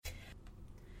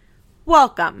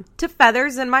Welcome to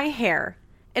Feathers in My Hair,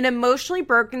 an Emotionally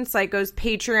Broken Psycho's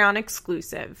Patreon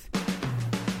exclusive.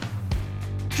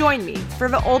 Join me for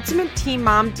the ultimate teen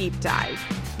mom deep dive.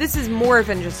 This is more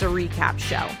than just a recap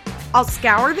show. I'll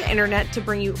scour the internet to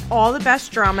bring you all the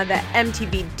best drama that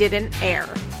MTV didn't air.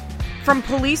 From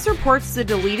police reports to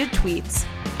deleted tweets,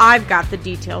 I've got the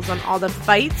details on all the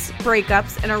fights,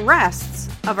 breakups, and arrests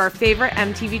of our favorite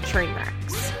MTV train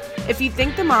wrecks. If you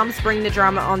think the moms bring the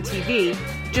drama on TV,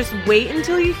 just wait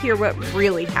until you hear what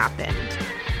really happened.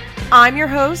 I'm your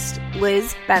host,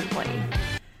 Liz Bentley.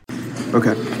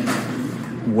 Okay.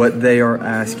 What they are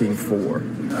asking for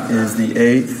is the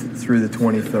 8th through the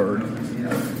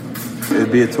 23rd. It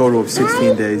would be a total of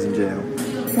 16 days in jail.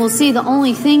 Well, see, the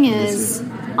only thing is,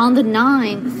 on the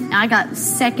 9th, I got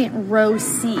second row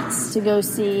seats to go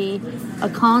see a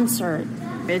concert.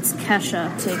 It's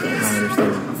Kesha tickets. I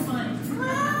understand.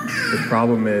 The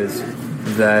problem is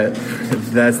that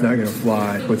that's not going to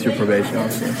fly with your probation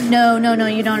officer. No,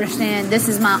 you don't understand. This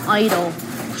is my idol.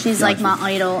 She's like my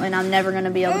idol, and I'm never going to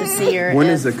be able to see her. When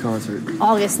is the concert?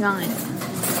 August 9th.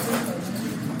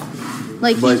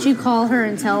 Like, can't you call her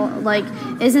and tell, like,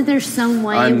 isn't there some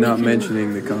way I'm not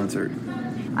mentioning the concert.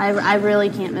 I really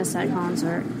can't miss that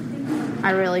concert.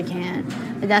 I really can't.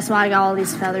 That's why I got all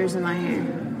these feathers in my hair,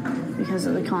 because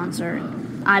of the concert.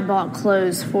 I bought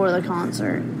clothes for the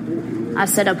concert. I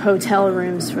set up hotel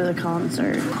rooms for the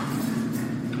concert.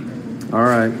 All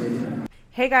right.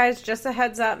 Hey guys, just a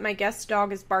heads up, my guest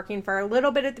dog is barking for a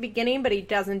little bit at the beginning, but he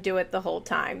doesn't do it the whole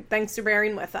time. Thanks for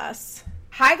bearing with us.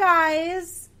 Hi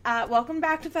guys, welcome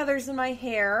back to Feathers in My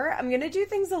Hair. I'm going to do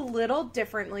things a little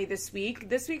differently this week.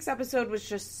 This week's episode was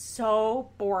just so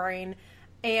boring,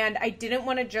 and I didn't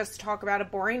want to just talk about a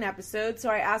boring episode, so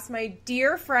I asked my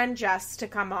dear friend Jess to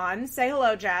come on. Say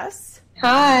hello, Jess.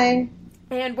 Hi.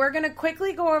 And we're going to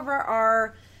quickly go over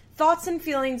our thoughts and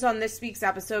feelings on this week's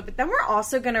episode, but then we're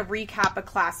also going to recap a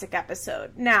classic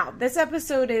episode. Now, this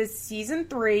episode is Season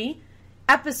 3,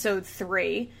 Episode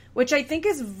 3, which I think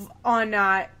is on,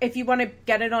 if you want to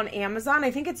get it on Amazon,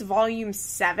 I think it's Volume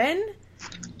 7.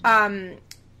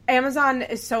 Amazon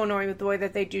is so annoying with the way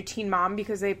that they do Teen Mom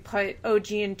because they put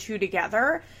OG and 2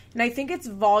 together. And I think it's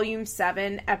Volume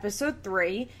 7, Episode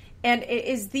 3. And it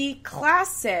is the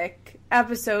classic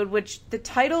episode, which the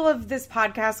title of this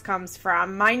podcast comes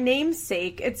from, my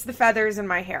namesake. It's the Feathers in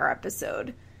My Hair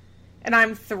episode. And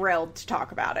I'm thrilled to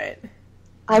talk about it.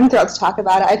 I'm thrilled to talk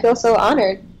about it. I feel so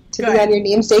honored to be on your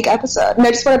namesake episode. And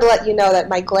I just wanted to let you know that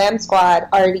my glam squad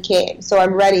already came. So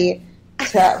I'm ready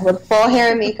to, with full hair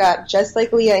and makeup, just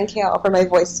like Leah and Kale, for my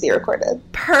voice to be recorded.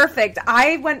 Perfect.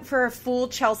 I went for a full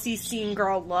Chelsea Scene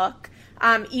Girl look.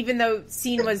 Even though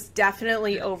Scene was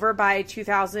definitely over by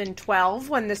 2012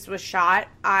 when this was shot,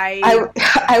 I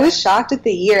was shocked at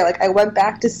the year. Like, I went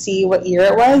back to see what year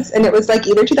it was, and it was like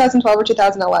either 2012 or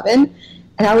 2011,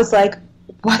 and I was like,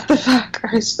 what the fuck?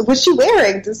 What's she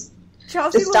wearing? Does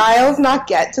Styles not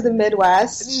get to the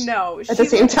Midwest at the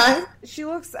same time? She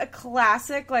looks a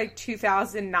classic, like,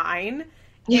 2009.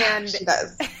 Yeah, and she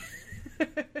does.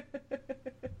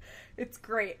 It's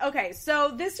great. Okay,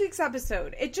 so this week's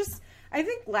episode, I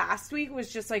think last week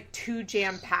was just, like, too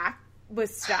jam-packed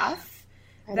with stuff.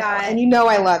 And you know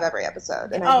I love every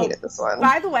episode, and I hated this one.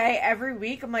 By the way, every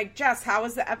week I'm like, Jess, how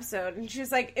was the episode? And she's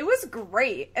like, it was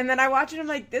great. And then I watch it and I'm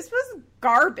like, this was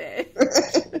garbage.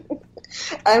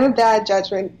 I'm a bad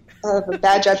judgment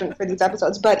for these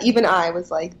episodes, but even I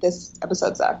was like, this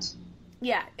episode sucked.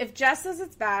 Yeah, if Jess says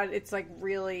it's bad, it's like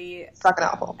really... It's fucking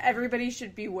awful. Everybody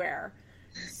should beware.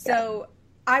 So... Yeah.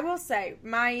 I will say,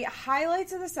 my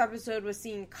highlights of this episode was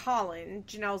seeing Colin,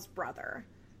 Janelle's brother.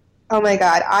 Oh my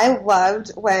god, I loved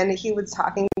when he was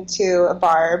talking to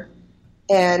Barb,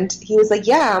 and he was like,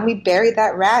 yeah, we buried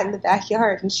that rat in the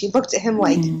backyard, and she looked at him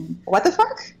like, what the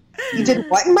fuck? You did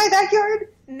what in my backyard?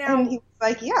 Now, and he was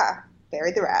like, yeah,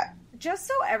 buried the rat. Just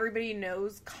so everybody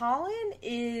knows, Colin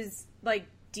is, like,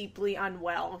 deeply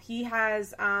unwell. He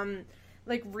has,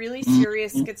 like, really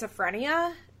serious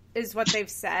schizophrenia, is what they've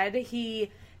said.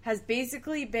 He has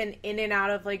basically been in and out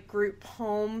of, like, group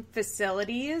home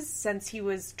facilities since he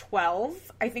was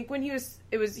 12. I think when he was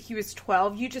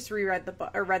 12. You just read the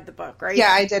book, right?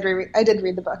 Yeah, I did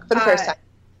read the book for the first time.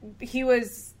 He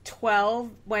was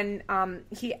 12 when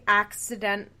he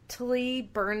accidentally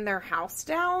burned their house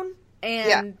down.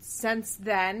 And since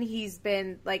then, he's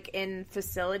been, like, in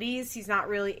facilities. He's not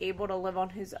really able to live on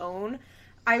his own.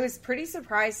 I was pretty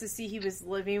surprised to see he was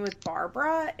living with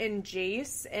Barbara and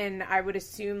Jace, and I would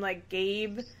assume, like,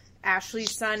 Gabe,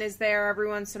 Ashley's son, is there every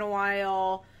once in a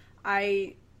while.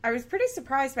 I was pretty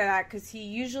surprised by that, because he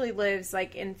usually lives,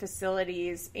 like, in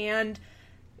facilities, and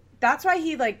that's why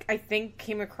he, like, I think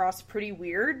came across pretty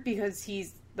weird, because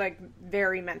he's, like,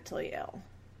 very mentally ill.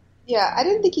 Yeah, I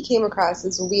didn't think he came across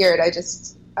as weird. I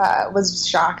just was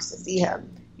shocked to see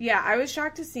him. Yeah, I was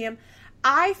shocked to see him.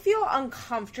 I feel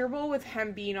uncomfortable with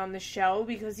him being on the show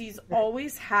because he's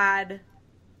always had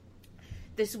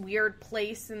this weird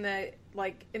place in the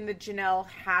Janelle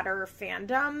Hatter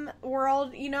fandom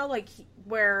world, you know, like,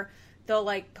 where they'll,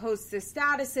 like, post the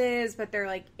statuses, but they're,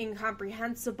 like,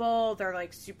 incomprehensible, they're,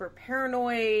 like, super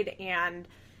paranoid, and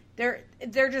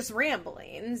they're just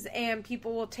ramblings, and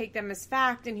people will take them as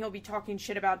fact, and he'll be talking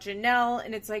shit about Janelle,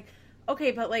 and it's like, okay,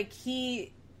 but, like,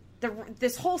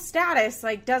 this whole status,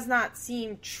 like, does not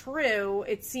seem true.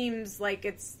 It seems like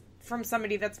it's from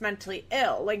somebody that's mentally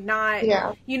ill, like, not,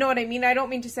 you know what I mean? I don't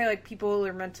mean to say, like, people who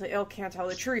are mentally ill can't tell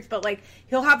the truth, but, like,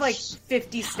 he'll have, like,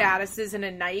 50 statuses in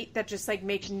a night that just, like,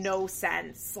 make no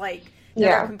sense, like,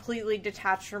 that are completely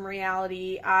detached from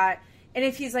reality. And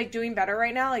if he's, like, doing better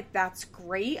right now, like, that's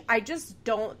great. I just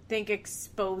don't think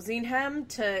exposing him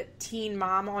to Teen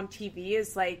Mom on TV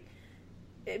is, like,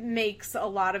 it makes a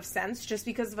lot of sense, just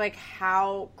because of, like,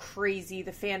 how crazy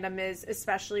the fandom is,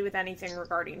 especially with anything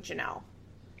regarding Janelle.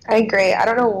 I agree. I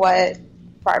don't know what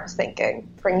Barb's thinking,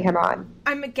 bringing him on.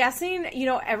 I'm guessing, you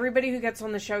know, everybody who gets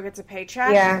on the show gets a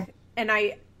paycheck. Yeah. And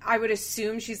I would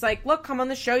assume she's like, look, come on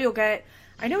the show, you'll get...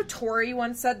 I know Tori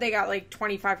once said they got, like,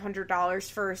 $2,500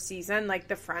 for a season, like,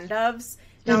 the Friend ofs.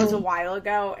 That was a while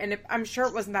ago, and I'm sure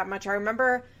it wasn't that much. I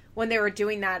remember when they were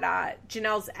doing that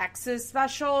Janelle's Exes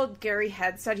special, Gary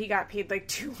Head said he got paid, like,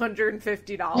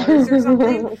 $250 or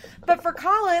something. But for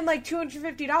Colin, like,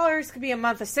 $250 could be a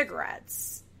month of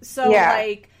cigarettes. So,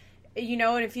 like, you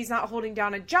know, and if he's not holding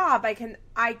down a job, I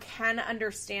can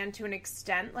understand to an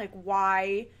extent, like,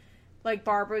 why... Like,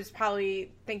 Barbara's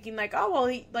probably thinking, like, oh, well,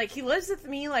 he lives with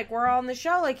me, like, we're all on the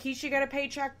show, like, he should get a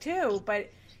paycheck, too.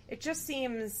 But it just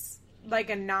seems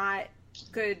like a not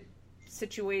good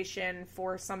situation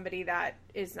for somebody that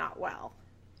is not well.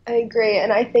 I agree,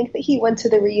 and I think that he went to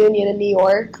the reunion in New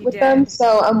York with them,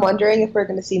 so I'm wondering if we're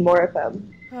going to see more of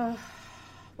him.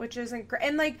 Which isn't great.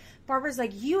 And, like, Barbara's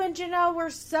like, you and Janelle were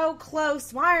so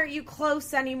close. Why aren't you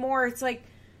close anymore? It's like...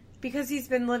 Because he's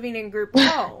been living in group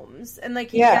homes, and, like,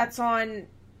 he gets on,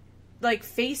 like,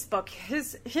 Facebook.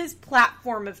 His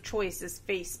platform of choice is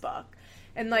Facebook.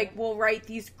 And, like, will write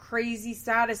these crazy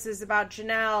statuses about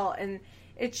Janelle, and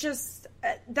it's just,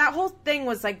 that whole thing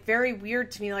was, like, very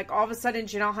weird to me. Like, all of a sudden,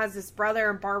 Janelle has this brother,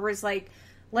 and Barbara's, like,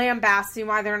 lambasting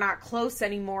why they're not close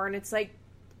anymore, and it's like,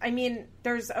 I mean,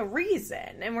 there's a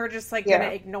reason, and we're just, like, gonna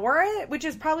ignore it, which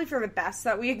is probably for the best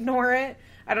that we ignore it.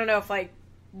 I don't know if, like,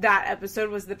 that episode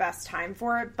was the best time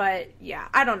for it, but yeah,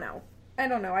 I don't know.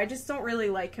 I just don't really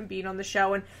like him being on the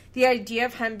show, and the idea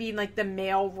of him being, like, the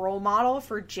male role model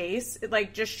for Jace, it,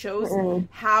 like, just shows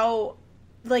how,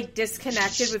 like,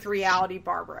 disconnected with reality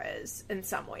Barbara is in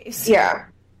some ways. Yeah,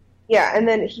 and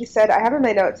then he said, I have in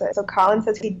my notes, so Colin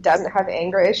says he doesn't have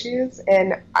anger issues,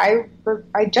 and I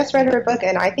just read her book,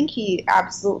 and I think he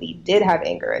absolutely did have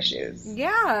anger issues.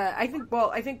 Yeah, I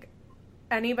think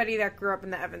anybody that grew up in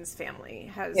the Evans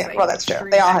family has... Yeah, well, that's true.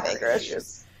 They all have anger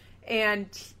issues. And,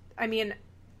 I mean,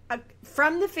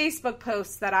 from the Facebook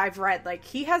posts that I've read, like,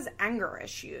 he has anger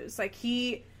issues. Like,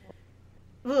 he's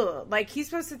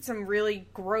posted some really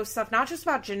gross stuff, not just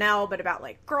about Janelle, but about,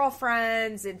 like,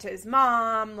 girlfriends and to his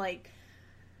mom. Like,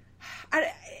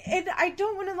 I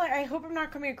don't want to, like, I hope I'm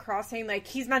not coming across saying, like,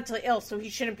 he's mentally ill, so he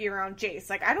shouldn't be around Jace.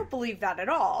 Like, I don't believe that at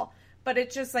all. But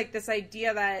it's just, like, this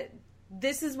idea that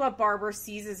this is what Barbara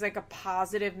sees as, like, a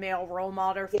positive male role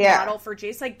model for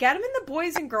Jace. Like, get him in the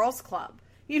Boys and Girls Club.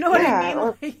 You know what I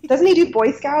mean? Like, doesn't he do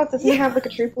Boy Scouts? Doesn't he have, like, a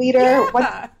troop leader?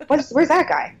 Yeah. Where's that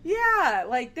guy? Yeah,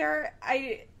 like,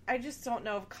 I just don't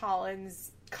know if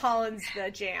Colin's the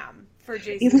jam for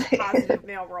Jace's positive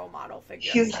male role model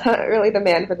figure. He's not really the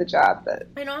man for the job. But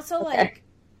and also, what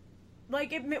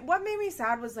made me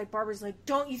sad was, like, Barbara's like,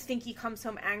 don't you think he comes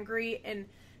home angry? And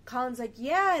Colin's like,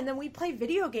 yeah, and then we play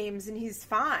video games and he's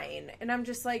fine. And I'm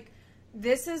just like,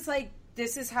 this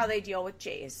is how they deal with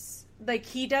Jace. Like,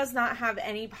 he does not have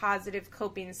any positive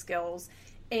coping skills,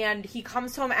 and he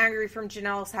comes home angry from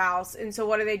Janelle's house, and so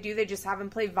what do? They just have him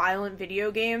play violent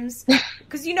video games?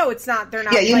 Because, you know, they're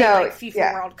not playing, like,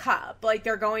 FIFA World Cup. Like,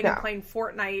 they're going and playing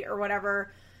Fortnite or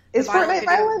whatever. Is Fortnite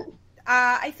violent?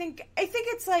 I think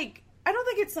it's, like, I don't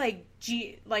think it's,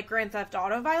 like, Grand Theft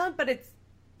Auto violent, but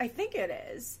I think it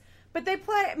is. But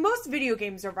most video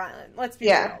games are violent, let's be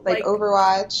real. Like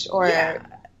Overwatch or,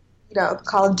 you know,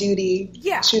 Call of Duty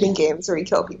shooting games where you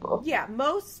kill people. Yeah,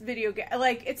 most video games,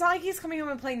 like, it's not like he's coming home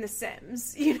and playing The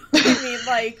Sims, you know what I mean?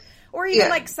 Like, Or even,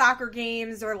 like, soccer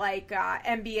games or, like,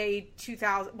 NBA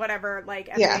 2000, whatever, like,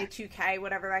 NBA 2K,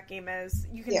 whatever that game is.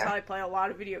 You can probably play a lot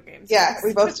of video games. Yeah,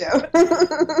 we both do.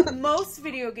 Most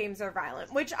video games are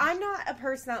violent, which I'm not a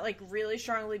person that, like, really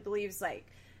strongly believes, like,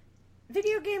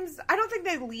 video games, I don't think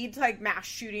they lead to, like, mass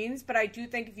shootings, but I do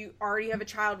think if you already have a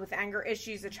child with anger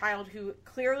issues, a child who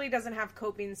clearly doesn't have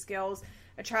coping skills,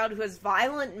 a child who has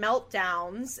violent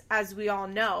meltdowns, as we all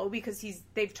know, because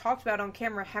they've talked about on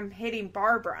camera him hitting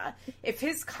Barbara. If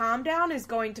his calm down is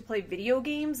going to play video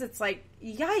games, it's like,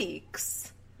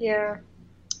 yikes. Yeah.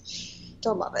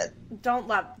 Don't love it. Don't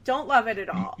love it at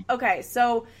all. Okay,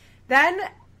 so then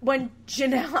when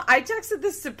Janelle, I texted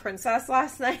this to Princess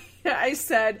last night. I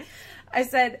said,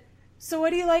 so what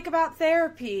do you like about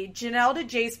therapy? Janelle to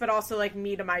Jace, but also, like,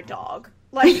 me to my dog.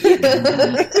 Like,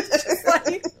 it's just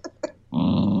like,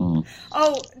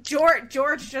 oh,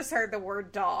 George just heard the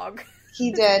word dog.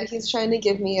 He did. He's trying to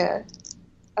give me a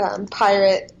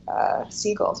pirate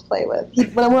seagull to play with.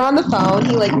 When we're on the phone,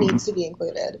 he, like, needs to be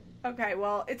included. Okay,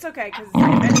 well, it's okay, because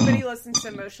if anybody listens to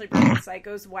Emotionally Broken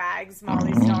Psychos, Wags,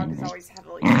 Molly's dog is always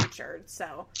heavily featured,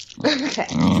 so. Okay.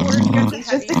 He's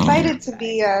just excited to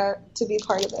be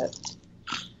part of it.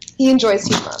 He enjoys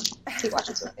Teen Mom. He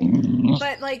watches with me.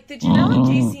 But, like, the Janelle and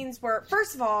Jace scenes were,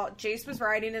 first of all, Jace was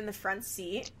riding in the front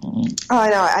seat. Oh,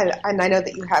 I know. I know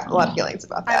that you have a lot of feelings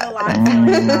about that. I have a lot of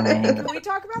feelings about it. And can we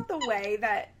talk about the way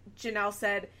that Janelle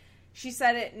said, she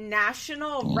said it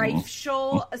National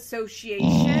Rifle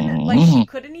Association. Like, she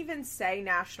couldn't even say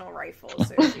National Rifle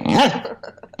Association.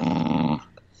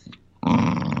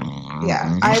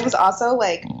 Yeah. I was also,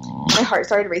 like, my heart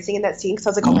started racing in that scene because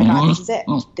I was like, oh my god, this is it.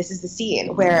 This is the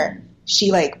scene where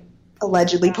she, like,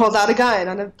 allegedly pulls out a gun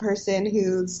on a person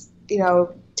who's, you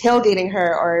know, tailgating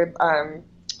her or,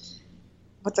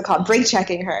 what's it called, brake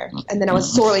checking her. And then I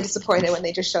was sorely disappointed when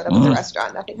they just showed up at the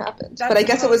restaurant. Nothing happened. But I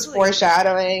guess it was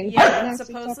foreshadowing. Yeah, it's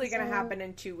supposedly going to happen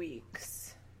in 2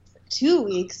 weeks. 2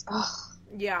 weeks? Oh.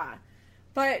 Yeah.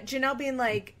 But Janelle being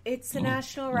like, it's the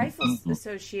National Rifle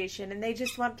Association, and they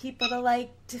just want people to, like,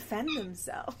 defend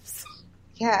themselves.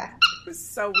 Yeah. It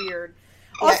was so weird.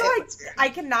 Yeah, Also, I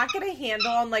cannot get a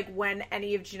handle on, like, when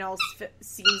any of Janelle's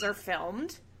scenes are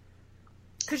filmed.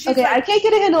 Okay, I can't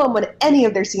get a handle on when any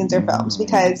of their scenes are filmed,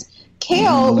 because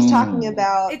Kale was talking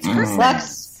about... It's Christmas.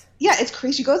 Lex. Yeah, it's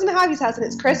she goes into Javi's house and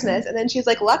it's Christmas, and then she's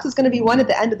like, Lex is going to be one at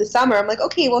the end of the summer. I'm like,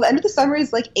 okay, well, the end of the summer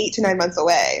is like 8 to 9 months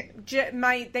away.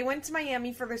 They went to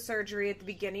Miami for their surgery at the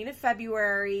beginning of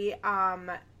February,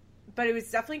 but it was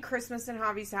definitely Christmas in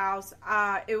Javi's house.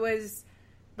 It was...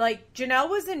 Like, Janelle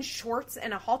was in shorts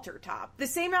and a halter top. The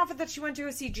same outfit that she went to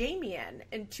go see Jamie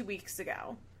in 2 weeks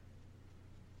ago.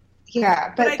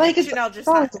 Yeah, but I think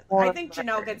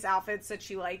Janelle gets outfits that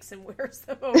she likes and wears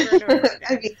them over and over again.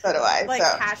 I mean, so do I. Like, so.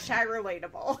 hashtag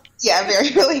relatable. Yeah, very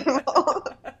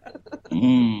relatable.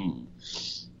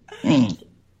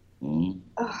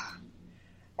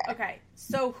 Okay,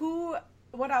 so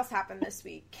what else happened this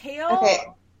week? Kale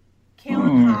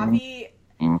and Javi...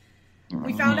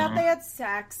 We found out they had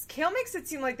sex. Kale makes it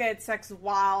seem like they had sex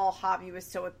while Javi was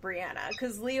still with Brianna.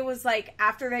 Because Leah was like,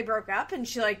 after they broke up, and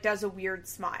she like does a weird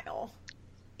smile.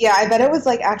 Yeah, I bet it was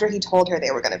like after he told her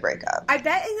they were going to break up. I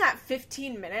bet in that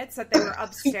 15 minutes that they were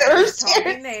upstairs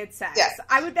talking, they had sex. Yeah,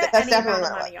 I would bet any amount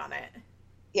of money on it.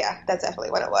 Yeah, that's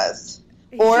definitely what it was.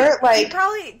 Or like...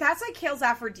 Probably, that's like Kale's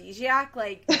aphrodisiac.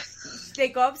 Like, they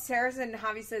go upstairs and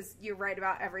Javi says, you're right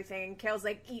about everything. And Kale's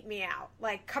like, eat me out.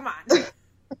 Like, come on.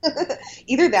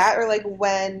 Either that or like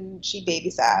when she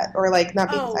babysat, or like not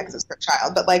babysat because it was her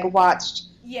child, but like watched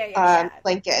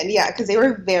Lincoln. Yeah, because they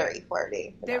were very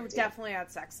flirty. They definitely had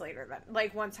sex later than,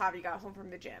 like, once Javi got home from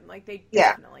the gym. Like, they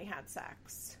definitely had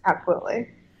sex. Absolutely.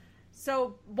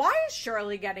 So why is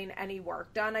Shirley getting any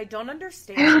work done? I don't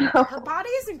understand. Her body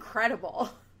is incredible.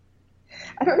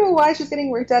 I don't know why she's getting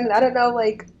work done, and I don't know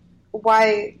like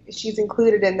why she's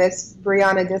included in this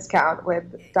Brianna discount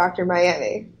with Dr.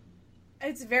 Miami.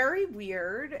 It's very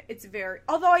weird.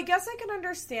 Although I guess I can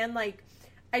understand, like,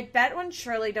 I bet when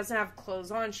Shirley doesn't have clothes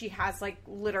on, she has, like,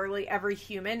 literally every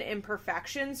human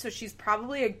imperfection, so she's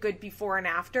probably a good before and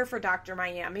after for Dr.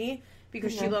 Miami,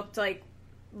 because she looked, like,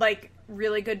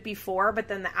 really good before, but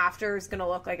then the after is gonna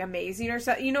look, like, amazing or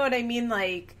something. You know what I mean?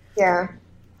 Like... Yeah.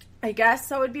 I guess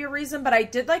that would be a reason, but I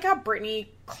did like how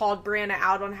Brittany called Brianna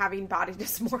out on having body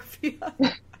dysmorphia.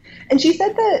 And she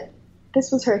said that this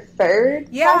was her third.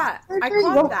 Yeah, I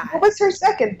caught that. What was her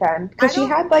second then? Because she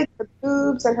had like the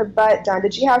boobs and her butt done.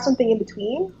 Did she have something in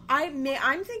between?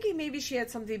 I'm thinking maybe she had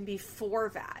something before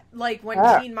that, like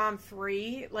when Teen Mom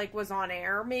 3 like was on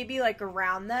air, maybe like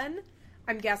around then.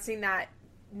 I'm guessing that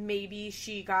maybe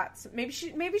she's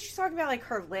talking about, like,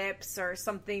 her lips or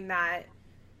something that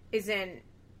isn't,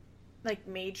 like,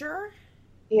 major.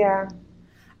 Yeah.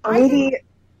 Or maybe,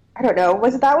 I don't know.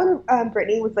 Was it that when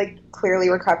Brittany was, like, clearly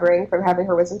recovering from having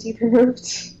her wisdom teeth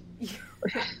removed?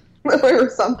 Or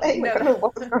something? No, I don't know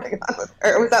what was going on with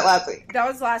her. Or was that last week? That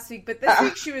was last week. But this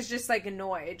week she was just, like,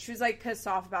 annoyed. She was, like, pissed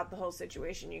off about the whole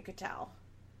situation. You could tell.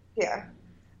 Yeah.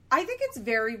 I think it's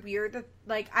very weird that,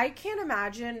 like, I can't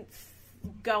imagine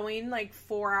going, like,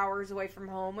 4 hours away from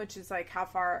home, which is, like, how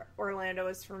far Orlando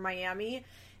is from Miami,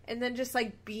 and then just,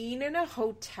 like, being in a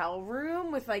hotel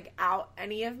room without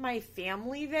any of my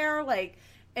family there, like,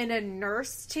 and a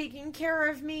nurse taking care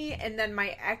of me, and then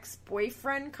my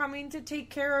ex-boyfriend coming to take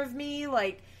care of me.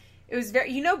 Like, it was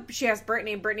very, she asked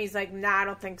Brittany, and Brittany's like, nah, I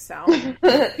don't think so.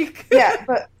 Yeah,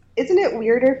 but isn't it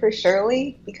weirder for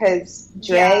Shirley? Because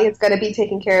Dre is going to be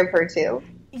taking care of her, too.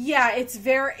 Yeah, it's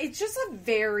just a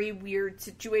very weird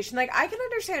situation. Like, I can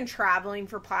understand traveling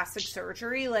for plastic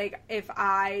surgery. Like, if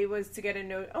I was to get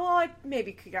I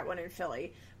maybe could get one in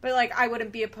Philly. But, like, I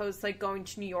wouldn't be opposed to, like, going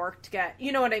to New York to get,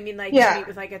 you know what I mean? Like, to meet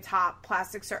with, like, a top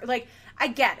plastic surgeon. Like, I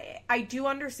get it. I do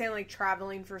understand, like,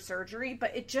 traveling for surgery.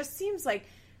 But it just seems like,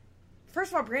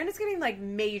 first of all, Brianna's getting, like,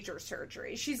 major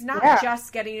surgery. She's not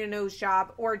just getting a nose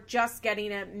job or just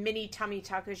getting a mini tummy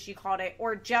tuck, as she called it,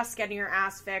 or just getting her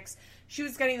ass fixed. She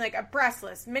was getting, like, a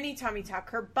breastless, mini tummy tuck,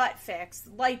 her butt fixed,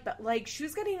 like, she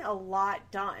was getting a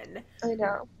lot done. I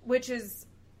know. Which is,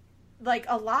 like,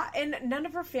 a lot, and none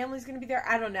of her family's going to be there.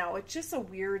 I don't know. It's just a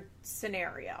weird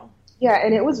scenario. Yeah,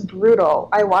 and it was brutal.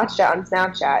 I watched it on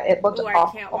Snapchat. It looked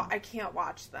awful. I can't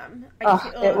watch them.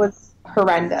 It was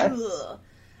horrendous. Ugh.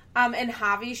 And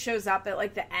Javi shows up at,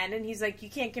 like, the end, and he's like, you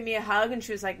can't give me a hug? And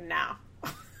she was like, no.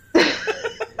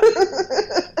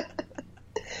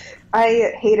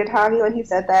 I hated Javi when he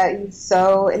said that. He's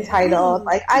so entitled.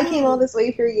 Like, I came all this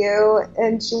way for you.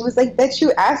 And she was like, bitch,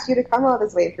 who asked you to come all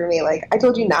this way for me? Like, I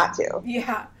told you not to.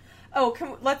 Yeah. Oh,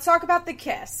 let's talk about the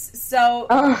kiss. So,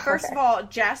 first of all,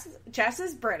 Jess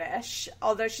is British,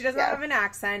 although she doesn't have an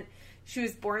accent. She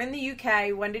was born in the UK.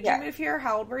 When did you move here?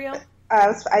 How old were you?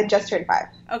 I just turned 5.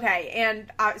 Okay,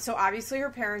 and so obviously her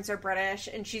parents are British,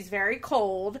 and she's very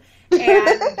cold,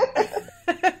 and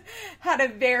had a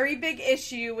very big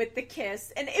issue with the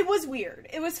kiss, and it was weird.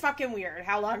 It was fucking weird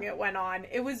how long it went on.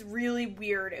 It was really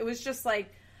weird. It was just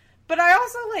like, but I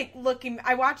also like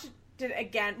I watched it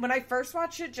again. When I first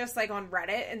watched it just like on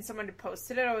Reddit, and someone had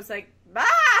posted it, I was like,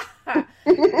 ah! But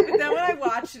then when I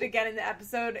watched it again in the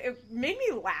episode, it made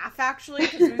me laugh, actually,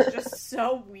 because it was just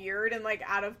so weird and, like,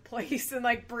 out of place, and,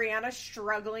 like, Brianna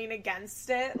struggling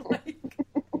against it, like...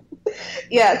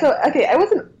 Yeah, so, okay, I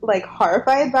wasn't, like,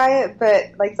 horrified by it,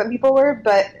 but, like, some people were,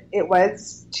 but it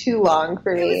was too long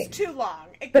for me. It was too long.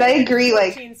 But I agree,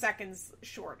 15 seconds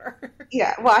shorter.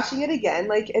 Yeah, watching it again,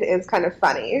 like, it is kind of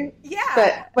funny. Yeah.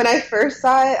 But when I first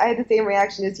saw it, I had the same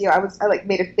reaction as you. I like,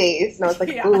 made a face, and I was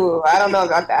like, ooh, I don't know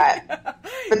about that.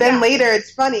 But then later,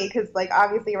 it's funny, because, like,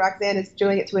 obviously Roxanne is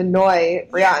doing it to annoy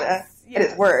Brianna, and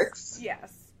it works.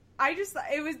 Yes.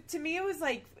 To me, it was,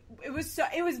 like, it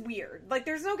was weird. Like,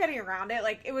 there's no getting around it.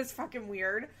 Like, it was fucking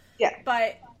weird. Yeah.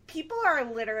 But people are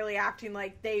literally acting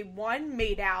like they, one,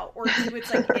 made out, or two,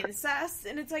 it's, like, incest.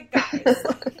 And it's like, guys,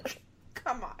 like,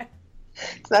 come on.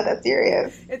 It's not that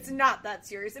serious. It's not that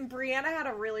serious. And Brianna had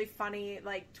a really funny,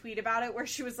 like, tweet about it where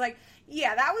she was like,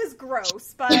 yeah, that was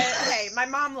gross, but hey, my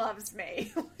mom loves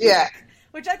me. Yeah.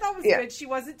 Which I thought was good. She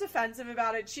wasn't defensive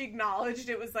about it. She acknowledged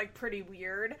it was, like, pretty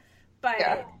weird.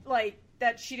 But, like,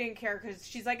 that she didn't care because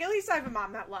she's like, at least I have a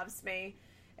mom that loves me.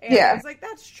 And I was like,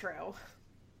 that's true.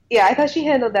 Yeah, I thought she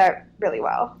handled that really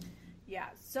well. Yeah,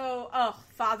 so,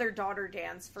 father-daughter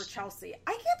dance for Chelsea.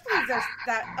 I can't believe there's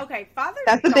that. Okay,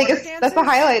 father-daughter that's the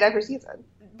highlight of her season.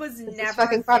 Was it's never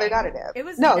fucking father-daughter dance. It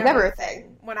was never a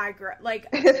thing. When I grew up. Like,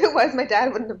 if it was, my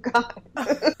dad wouldn't have gone.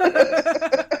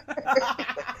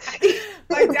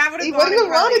 My dad would have He wouldn't have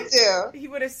wanted to. He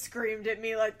would have screamed at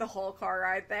me like the whole car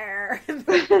ride there.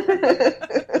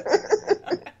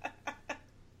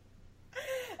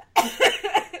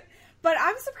 But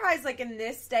I'm surprised, like, in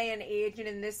this day and age and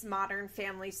in this modern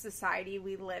family society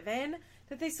we live in,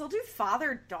 that they still do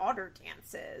father-daughter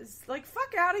dances. Like,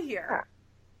 fuck out of here.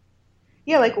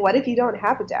 Yeah, like, what if you don't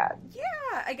have a dad?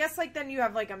 Yeah, I guess, like, then you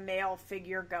have, like, a male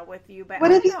figure go with you, but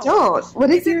what if you don't?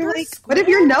 What if you're, like, what if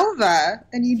you're Nova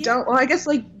and you don't? Well, I guess,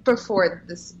 like, before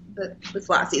this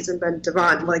last season, then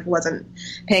Devon, like, wasn't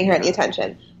paying her any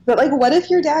attention. But, like, what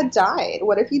if your dad died?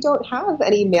 What if you don't have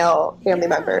any male family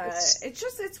members?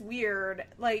 It's weird.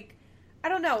 Like, I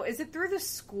don't know. Is it through the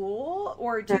school,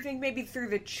 or do you think maybe through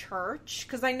the church?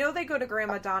 Because I know they go to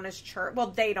Grandma Donna's church. Well,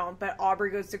 they don't, but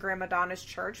Aubrey goes to Grandma Donna's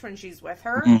church when she's with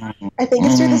her. I think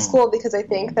it's through the school because I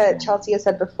think that Chelsea has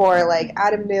said before, like,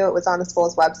 Adam knew it was on the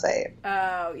school's website.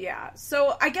 Oh, yeah.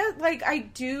 So I guess, like, I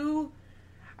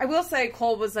will say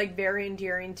Cole was, like, very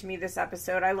endearing to me this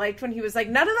episode. I liked when he was like,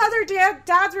 none of the other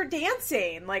dads were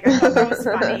dancing. Like, I thought that was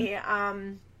funny.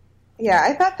 Yeah,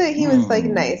 I thought that he was, like,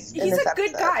 nice. He's a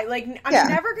good guy. Like, I'm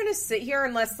never going to sit here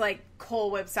unless, like, Cole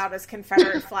whips out his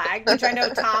Confederate flag, which I know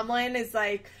Tomlin is,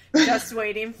 like, just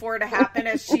waiting for to happen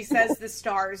as she says the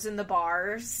stars in the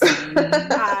bars.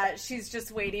 She's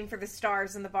just waiting for the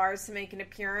stars in the bars to make an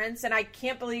appearance. And I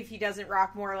can't believe he doesn't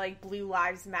rock more, like, Blue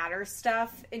Lives Matter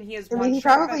stuff. And he has one he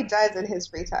probably does in his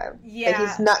free time. Yeah. Like,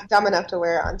 he's not dumb enough to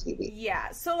wear it on TV. Yeah.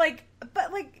 So, like,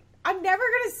 but, like, I'm never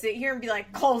going to sit here and be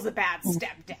like, Cole's a bad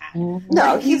stepdad. No,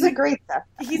 like, he's a great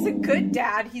stepdad. He's a good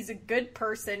dad. He's a good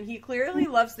person. He clearly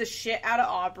loves the shit out of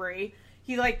Aubrey.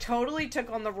 He, like, totally took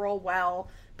on the role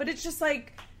well. But it's just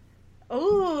like,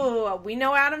 ooh, we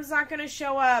know Adam's not going to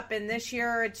show up. And this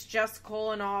year it's just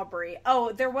Cole and Aubrey.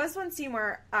 Oh, there was one scene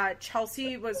where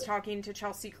Chelsea was talking to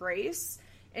Chelsea Grace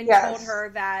and told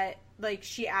her that, like,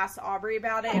 she asked Aubrey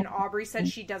about it. And Aubrey said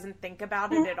she doesn't think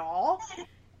about it at all.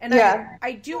 And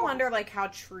I do wonder, like, how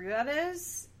true that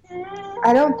is.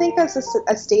 I don't think that's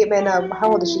a statement of,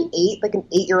 how old is she, 8? Like an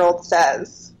 8-year-old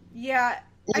says. Yeah.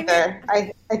 Either.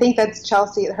 I think that's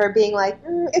Chelsea, her being like,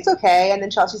 it's okay. And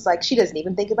then Chelsea's like, she doesn't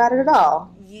even think about it at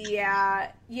all. Yeah.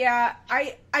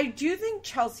 I do think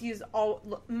Chelsea is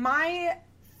my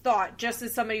thought, just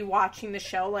as somebody watching the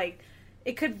show, like,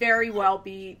 it could very well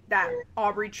be that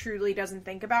Aubrey truly doesn't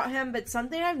think about him. But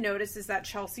something I've noticed is that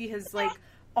Chelsea has, like,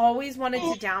 always wanted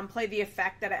to downplay the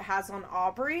effect that it has on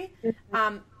Aubrey.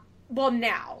 Well,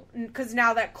 now, because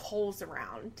now that Cole's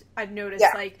around, I've noticed,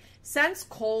 like, since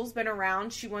Cole's been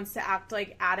around, she wants to act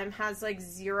like Adam has, like,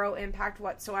 zero impact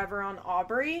whatsoever on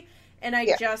Aubrey. And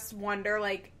I just wonder,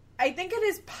 like, I think it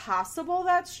is possible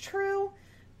that's true,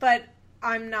 but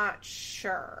I'm not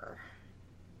sure.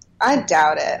 I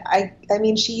doubt it. I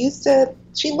mean, she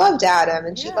loved Adam,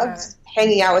 and she loved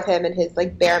hanging out with him in his,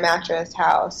 like, bare mattress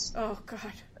house. Oh,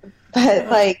 God. But,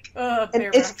 like, bare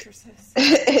mattresses.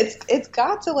 It's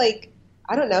got to, like,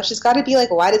 I don't know, she's got to be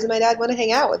like, why doesn't my dad want to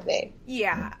hang out with me?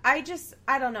 Yeah, I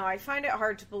don't know. I find it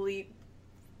hard to believe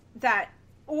that,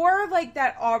 or, like,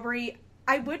 that Aubrey,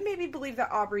 I would maybe believe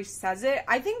that Aubrey says it.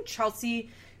 I think Chelsea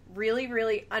really,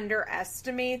 really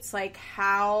underestimates, like,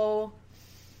 how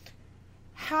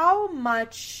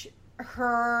much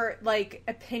her, like,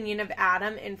 opinion of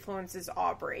Adam influences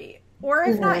Aubrey. Or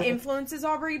if not influences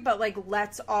Aubrey, but, like,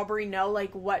 lets Aubrey know,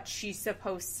 like, what she's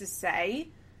supposed to say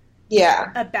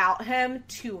about him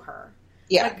to her.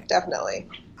 Yeah, like, definitely.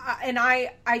 And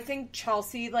I think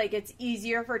Chelsea, like, it's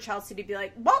easier for Chelsea to be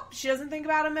like, well, she doesn't think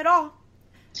about him at all.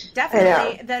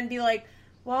 Definitely. Than be like,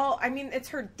 well, I mean, it's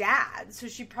her dad, so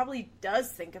she probably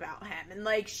does think about him. And,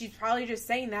 like, she's probably just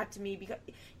saying that to me because,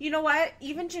 you know what?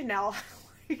 Even Janelle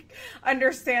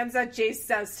understands that Jace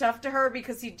says stuff to her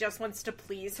because he just wants to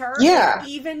please her. Yeah.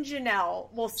 Even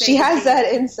Janelle will say she has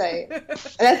that insight. And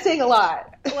that's saying a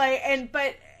lot. Like,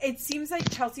 but it seems like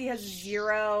Chelsea has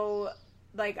zero,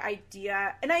 like,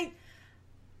 idea. And I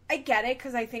get it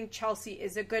because I think Chelsea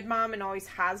is a good mom and always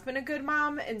has been a good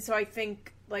mom. And so I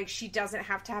think, like, she doesn't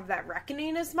have to have that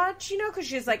reckoning as much, you know, because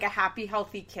she's, like, a happy,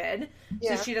 healthy kid.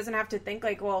 Yeah. So she doesn't have to think,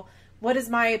 like, well, what is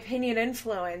my opinion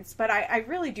influence? But I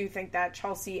really do think that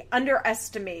Chelsea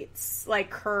underestimates,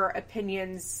 like, her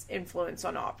opinion's influence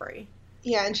on Aubrey.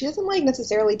 Yeah, and she doesn't, like,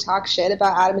 necessarily talk shit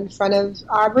about Adam in front of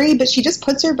Aubrey, but she just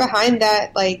puts her behind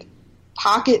that, like,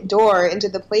 pocket door into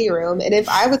the playroom. And if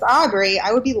I was Aubrey,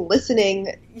 I would be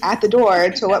listening at the door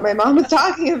to what my mom was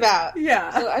talking about.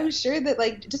 Yeah. So I'm sure that,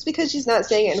 like, just because she's not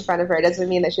saying it in front of her doesn't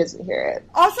mean that she doesn't hear it.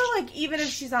 Also, like, even if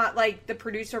she's not, like, the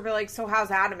producer will be like, so how's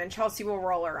Adam? And Chelsea will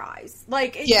roll her eyes.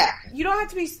 Like, you don't have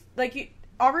to be, like,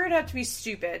 Aubrey would have to be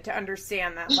stupid to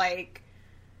understand that, like,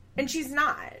 and she's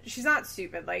not. She's not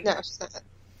stupid. Like, no, she's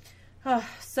not.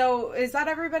 So, is that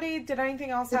everybody? Did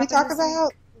anything else happen? Did we talk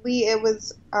about... It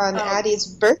was on Addie's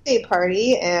birthday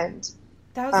party, and...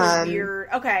 That was weird.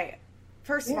 Okay,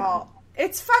 first of all,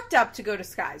 it's fucked up to go to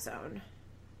Sky Zone.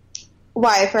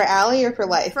 Why, for Allie or for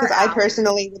life? Because I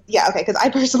personally... Yeah, okay, because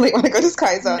I personally want to go to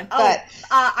Sky Zone, but...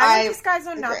 I went to Sky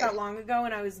Zone not that long ago,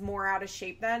 and I was more out of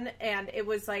shape then, and it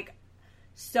was, like,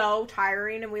 so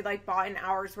tiring, and we, like, bought an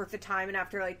hour's worth of time, and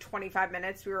after, like, 25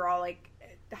 minutes, we were all, like,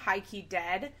 high-key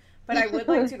dead. But I would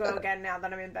like to go again now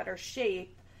that I'm in better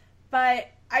shape. But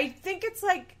I think it's,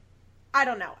 like, I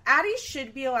don't know. Addie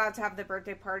should be allowed to have the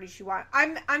birthday party she wants.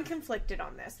 I'm conflicted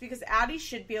on this because Addie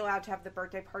should be allowed to have the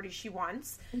birthday party she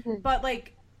wants. Mm-hmm. But,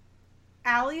 like,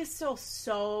 Allie is still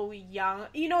so young.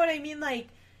 You know what I mean? Like,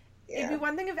 it'd be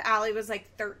one thing if Allie was,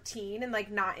 like, 13 and,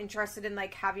 like, not interested in,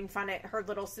 like, having fun at her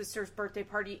little sister's birthday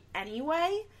party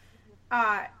anyway.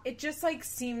 It just, like,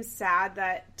 seems sad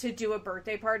that to do a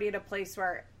birthday party at a place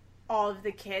where all of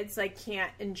the kids, like,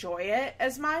 can't enjoy it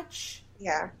as much.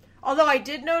 Yeah. Although I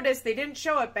did notice, they didn't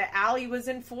show it, but Allie was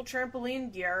in full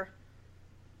trampoline gear.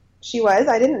 She was?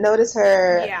 I didn't notice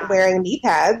her wearing knee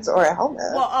pads or a helmet.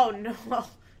 Well, no.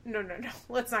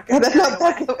 Let's not get into that.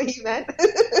 That's not what you meant.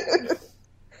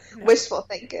 No. Wishful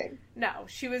thinking. No,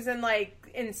 she was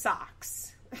in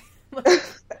socks.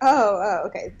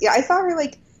 Okay. Yeah, I saw her,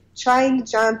 like, trying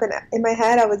to jump, and in my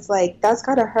head I was like, that's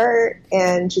gotta hurt,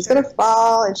 and she's gonna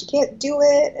fall, and she can't do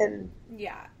it, and...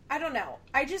 Yeah, I don't know.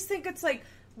 I just think it's, like,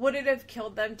 would it have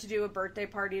killed them to do a birthday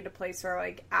party at a place where,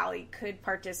 like, Allie could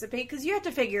participate? Because you have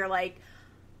to figure, like,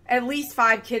 at least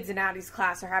 5 kids in Addie's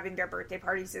class are having their birthday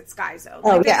parties at Sky Zone.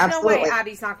 Like, there's absolutely. no way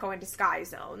Addie's not going to Sky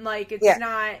Zone. Like, it's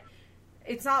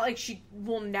not like she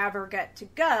will never get to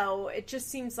go. It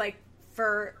just seems like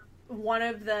for one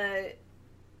of the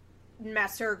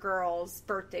Messer girls'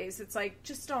 birthdays, it's like,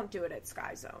 just don't do it at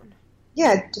Sky Zone.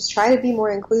 Yeah, just try to be more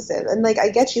inclusive. And, like, I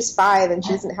get she's 5 and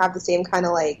she doesn't have the same kind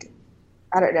of, like,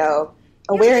 I don't know,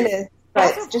 awareness.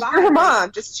 But just for her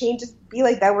mom, just be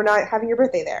like that. We're not having your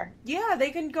birthday there. Yeah,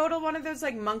 they can go to one of those,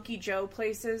 like, Monkey Joe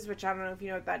places, which I don't know if you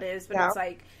know what that is, but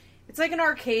it's like an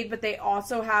arcade, but they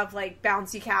also have, like,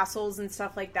 bouncy castles and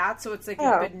stuff like that, so it's, like,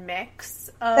 a good mix.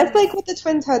 That's, like, what the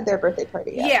twins had their birthday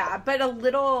party at. Yeah, but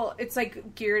it's,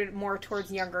 like, geared more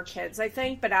towards younger kids, I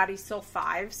think, but Addie's still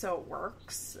 5, so it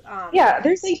works.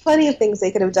 There's, like, plenty of things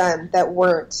they could have done that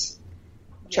weren't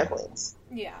trampolines.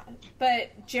 Yeah,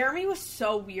 but Jeremy was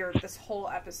so weird this whole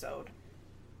episode.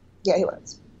 Yeah, he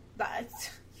was.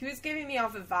 He was giving me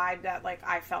off a vibe that, like,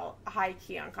 I felt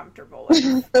high-key uncomfortable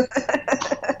with.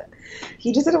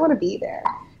 He just didn't want to be there.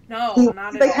 No,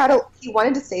 not at all. He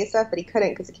wanted to say stuff, but he couldn't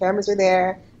because the cameras were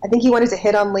there. I think he wanted to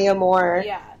hit on Leah more,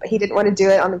 but he didn't want to do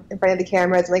it in front of the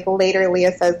cameras. And, like, later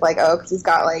Leah says, like, oh, because he's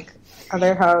got, like,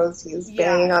 other hoes he's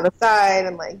banging on the side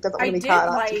and, like, doesn't want to be caught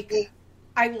on TV.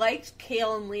 I liked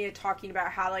Kale and Leah talking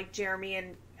about how, like, Jeremy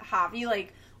and Javi,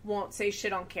 like, won't say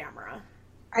shit on camera.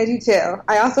 I do, too.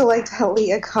 I also liked how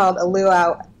Leah called a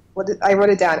luau. I wrote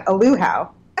it down. A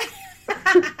luau.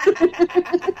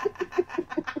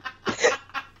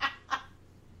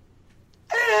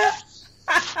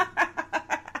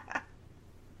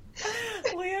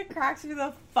 Leah cracks me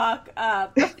the fuck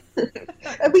up.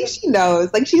 At least she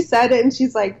knows. Like, she said it, and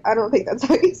she's like, I don't think that's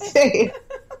how you say it.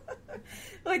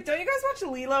 Like, don't you guys watch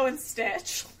Lilo and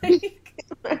Stitch? Like,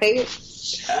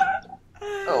 right?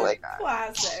 Oh my god.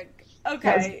 Classic.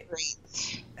 Okay.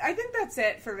 Great. I think that's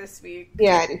it for this week.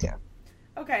 Yeah, I do too.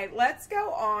 Okay, let's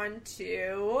go on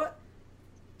to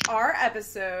our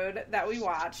episode that we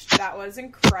watched. That was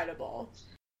incredible.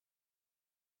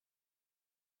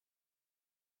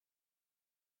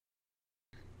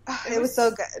 It was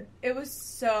so good. It was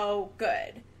so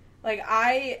good. Like,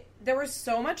 there was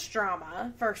so much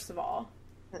drama, first of all.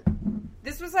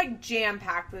 This was, like,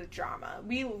 jam-packed with drama.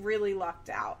 We really lucked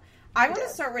out. I want to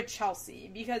start with Chelsea,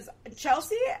 because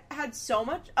Chelsea had so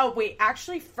much... Oh, wait,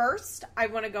 actually, first, I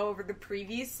want to go over the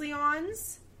previously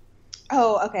ons.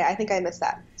 Oh, okay, I think I missed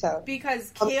that, so...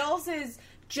 Because Kale's is...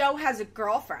 Joe has a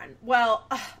girlfriend. Well,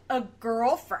 a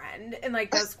girlfriend, in,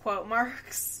 like, those quote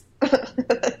marks.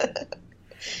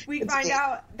 We find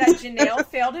out that Janelle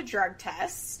failed a drug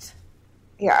test.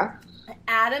 Yeah.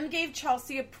 Adam gave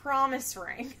Chelsea a promise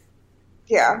ring.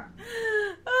 Yeah.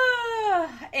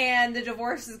 And the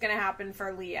divorce is going to happen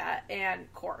for Leah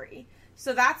and Corey.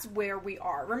 So that's where we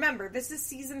are. Remember, this is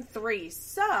season 3.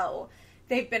 So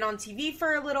they've been on TV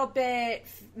for a little bit.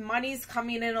 Money's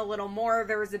coming in a little more.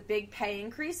 There was a big pay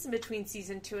increase in between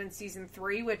season 2 and season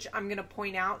 3, which I'm going to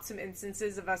point out some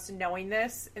instances of us knowing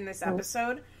this in this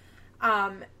episode.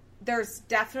 There's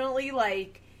definitely,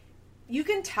 like, you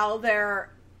can tell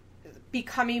they're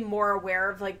becoming more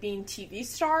aware of, like, being TV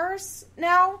stars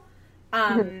now.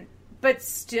 But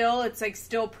still, it's, like,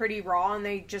 still pretty raw, and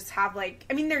they just have, like,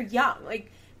 I mean, they're young.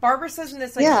 Like, Barbara says in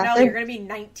this, like, Janelle, you're going to be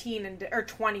 19 or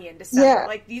 20 in December. Yeah.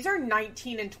 Like, these are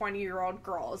 19 and 20-year-old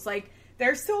girls. Like,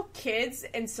 they're still kids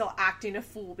and still acting a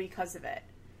fool because of it.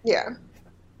 Yeah.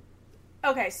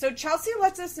 Okay, so Chelsea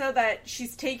lets us know that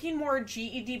she's taking more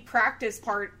GED practice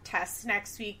part tests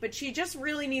next week, but she just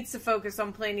really needs to focus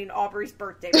on planning Aubrey's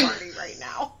birthday party right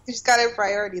now. She's got her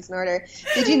priorities in order.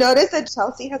 Did you notice that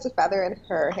Chelsea has a feather in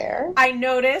her hair? I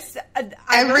noticed.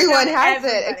 Everyone has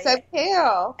it, except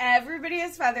Kale. Everybody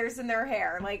has feathers in their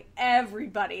hair, like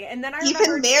everybody. And then I even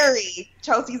remember Mary,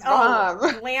 Chelsea's mom.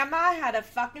 Lamma had a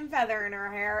fucking feather in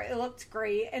her hair. It looked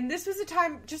great. And this was a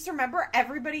time, just remember,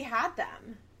 everybody had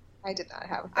them. I did not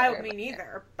have a feather. Me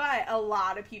neither, but a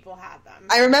lot of people had them.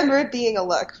 I remember it being a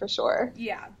look, for sure.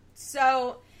 Yeah.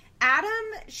 So,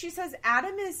 she says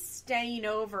Adam is staying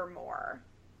over more,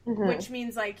 which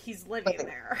means, like, he's living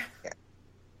there.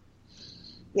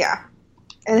 Yeah.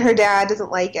 And her dad doesn't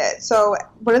like it. So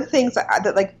one of the things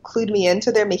that like clued me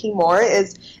into they're making more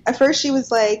is at first she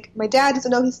was like, my dad doesn't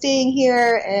know he's staying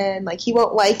here and like he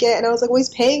won't like it. And I was like, well, he's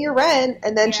paying your rent.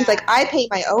 And then she's like, I pay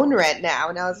my own rent now.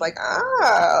 And I was like,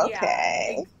 oh,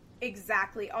 okay. Yeah,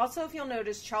 exactly. Also, if you'll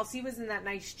notice, Chelsea was in that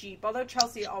nice Jeep. Although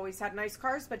Chelsea always had nice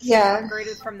cars, but she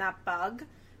upgraded from that Bug.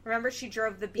 Remember, she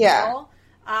drove the Beetle. Yeah.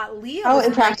 Leah. How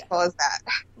impractical is that?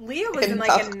 Leah was in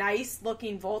like a nice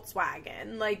looking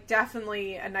Volkswagen, like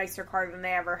definitely a nicer car than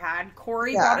they ever had.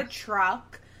 Corey bought a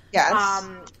truck. Yes.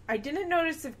 I didn't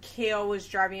notice if Kale was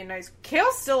driving a nice.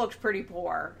 Kale still looked pretty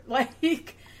poor.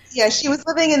 Like. Yeah, she was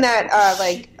living in that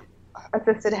like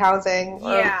assisted housing.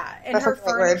 Yeah, and her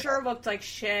furniture looked like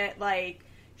shit. Like.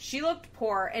 She looked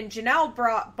poor, and Janelle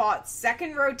bought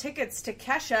second-row tickets to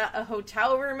Kesha, a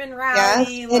hotel room in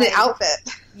Rowdy. Yes, in an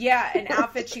outfit. Yeah, an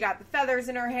outfit. She got the feathers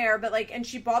in her hair, but, like, and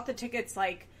she bought the tickets,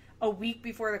 like, a week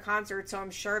before the concert, so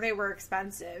I'm sure they were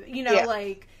expensive. You know,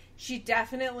 like, she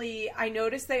definitely, I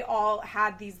noticed they all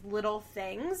had these little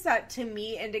things that, to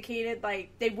me, indicated,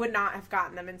 like, they would not have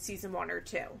gotten them in season 1 or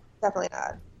 2. Definitely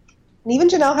not. And even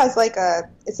Janelle has, like,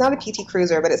 it's not a PT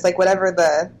Cruiser, but it's, like, whatever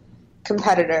the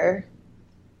competitor...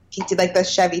 like the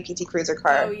Chevy PT Cruiser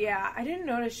car. Oh, yeah. I didn't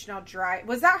notice Chanel drive.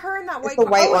 Was that her in that white car? The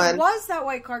white one. It was that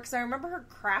white car, because I remember her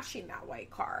crashing that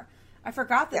white car. I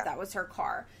forgot that was her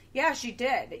car. Yeah, she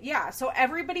did. Yeah, so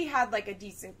everybody had, like, a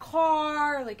decent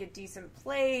car, like, a decent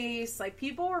place. Like,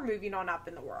 people were moving on up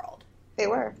in the world. They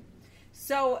were.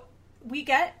 So, we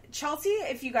get... Chelsea,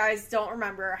 if you guys don't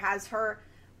remember, has her...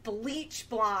 bleach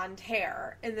blonde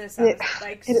hair in this episode.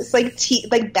 Like, and it's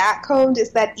like back combed.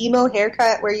 It's that emo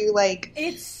haircut where you like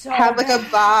it's so have like a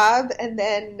bob and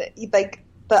then you, like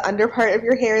the under part of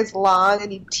your hair is long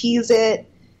and you tease it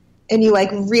and you like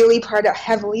really part it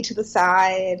heavily to the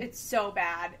side. It's so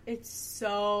bad. It's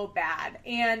so bad.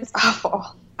 And it's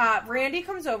awful. Randy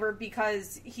comes over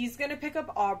because he's gonna pick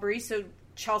up Aubrey so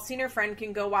Chelsea and her friend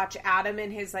can go watch Adam in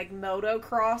his like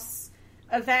motocross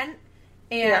event.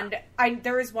 And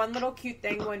there was one little cute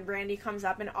thing when Randy comes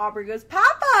up and Aubrey goes,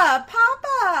 Papa!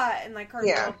 Papa! And, like, her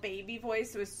little baby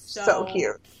voice was so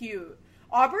cute.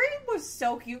 Aubrey was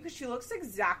so cute because she looks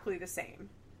exactly the same.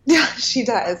 Yeah, she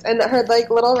does. And her, like,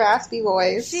 little raspy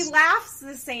voice. She laughs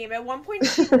the same. At one point,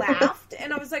 she laughed,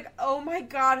 and I was like, oh, my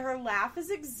God, her laugh is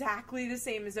exactly the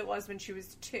same as it was when she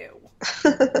was 2.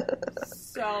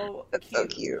 So That's cute. so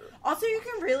cute. Also, you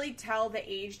can really tell the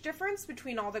age difference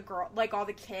between all the all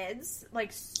the kids,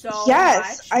 like, so much.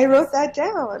 Yes, I wrote that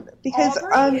down. Because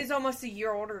Aubrey is almost a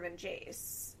year older than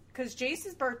Jace. Because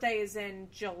Jace's birthday is in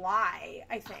July,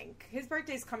 I think. His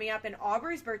birthday's coming up, and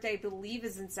Aubrey's birthday, I believe,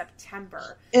 is in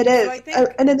September. It is.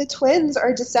 So and then the twins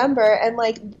are December, and,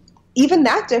 like, even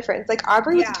that difference. Like,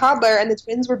 Aubrey was a toddler, and the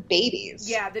twins were babies.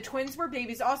 Yeah, the twins were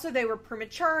babies. Also, they were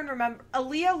premature, and remember,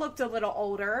 Aaliyah looked a little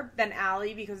older than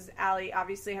Allie, because Allie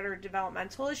obviously had her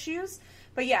developmental issues.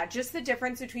 But, yeah, just the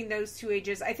difference between those two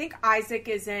ages. I think Isaac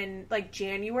is in, like,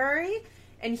 January.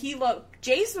 And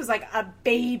Jace was like a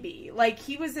baby. Like,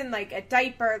 he was in, like, a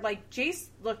diaper. Like, Jace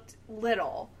looked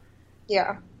little.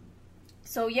 Yeah.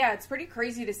 So, yeah, it's pretty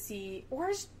crazy to see.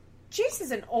 Or Jace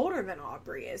isn't older than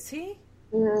Aubrey, is he?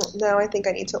 No, I think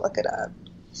I need to look it up.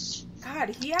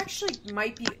 God, he actually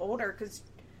might be older, because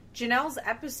Janelle's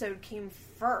episode came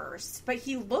first. But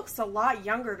he looks a lot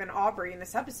younger than Aubrey in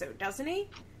this episode, doesn't he?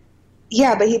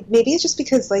 Yeah, but maybe it's just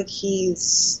because, like,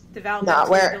 he's not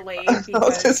wearing...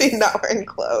 Because he's not wearing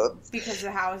clothes. Because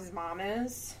of how his mom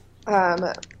is?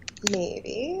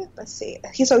 Maybe. Let's see.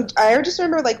 So I just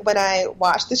remember, like, when I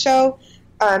watched the show,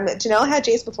 Janelle had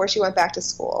Jace before she went back to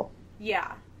school.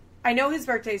 Yeah. I know his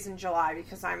birthday's in July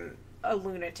because I'm a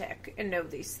lunatic and know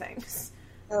these things.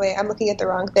 Oh, wait, I'm looking at the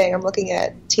wrong thing. I'm looking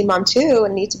at Teen Mom 2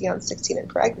 and Need to Be on 16 and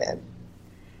Pregnant.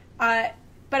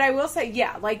 But I will say,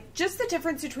 yeah, like, just the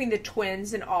difference between the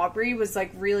twins and Aubrey was,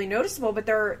 like, really noticeable, but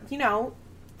they're,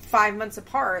 5 months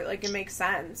apart. Like, it makes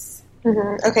sense.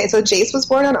 Mm-hmm. Okay, so Jace was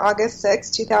born on August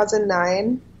 6,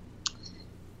 2009.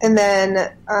 And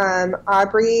then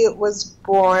Aubrey was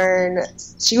born,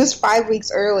 she was 5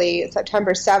 weeks early,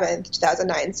 September 7th,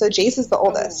 2009. So Jace is the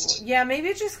oldest. Oh, yeah, maybe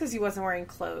it's just because he wasn't wearing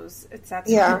clothes. That's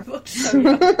yeah. Why he looked so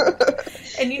young.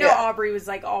 And you know, Aubrey was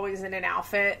like always in an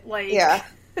outfit. Like, yeah.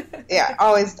 Yeah,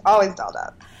 always dolled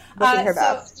up. Looking her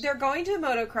best. So they're going to the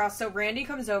motocross, so Randy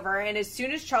comes over, and as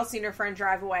soon as Chelsea and her friend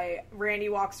drive away, Randy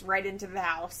walks right into the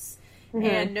house. Mm-hmm.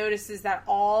 And notices that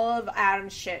all of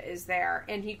Adam's shit is there.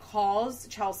 And he calls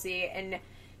Chelsea, and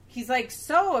he's like,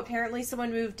 so, apparently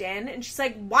someone moved in. And she's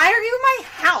like, why are you in my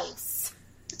house?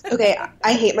 Okay,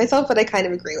 I hate myself, but I kind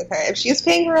of agree with her. If she's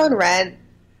paying her own rent,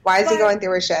 why is he going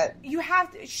through her shit? You have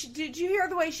to, did you hear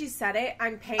the way she said it?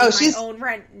 I'm paying my own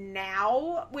rent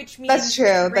now, which means that's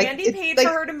true. Randy paid for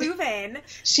her to move in.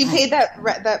 She paid that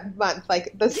month,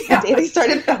 like the day they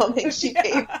started filming. She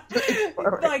paid.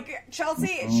 Like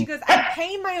Chelsea, she goes, I'm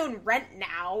paying my own rent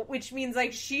now, which means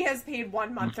like she has paid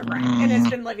 1 month of rent and has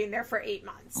been living there for 8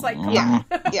 months. Like, come on.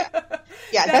 Yeah,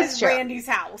 that's true. Randy's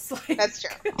house. Like, that's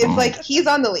true. It's like he's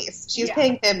on the lease. She's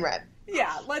paying him rent.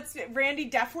 Yeah, Randy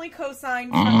definitely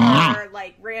co-signed for her.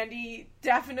 Like, Randy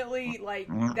definitely, like,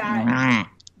 that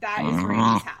is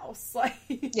Randy's house. Like,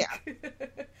 yeah.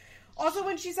 Also,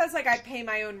 when she says, like, I pay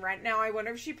my own rent now, I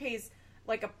wonder if she pays,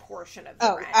 like, a portion of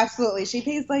the rent. Oh, absolutely. She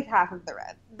pays, like, half of the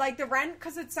rent. Like, the rent,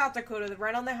 because it's South Dakota, the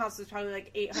rent on the house is probably,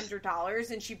 like,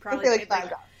 $800, and she probably paid,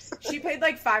 like, she paid,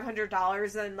 like,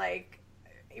 $500, and, like,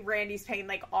 Randy's paying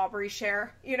like Aubrey's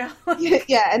share, you know?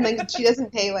 Yeah, and like she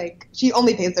doesn't pay like she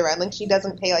only pays the rent, like she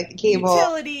doesn't pay like the cable,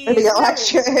 utilities, or the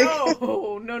electric.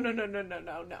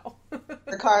 No.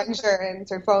 Her car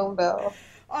insurance, her phone bill.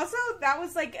 Also, that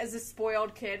was like as a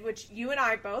spoiled kid, which you and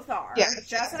I both are. Yes.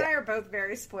 Jess and I are both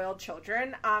very spoiled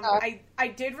children. I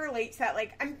did relate to that.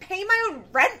 Like, I'm paying my own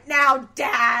rent now,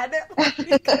 Dad.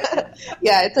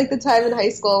 Yeah, it's like the time in high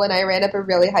school when I ran up a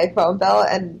really high phone bill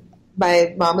and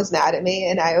my mom was mad at me,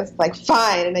 and I was like,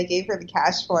 fine, and I gave her the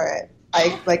cash for it.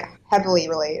 I, like, heavily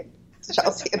relate to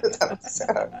Chelsea in this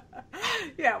episode.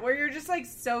 Yeah, where you're just, like,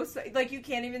 so like, you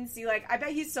can't even see, like, I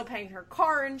bet he's still paying her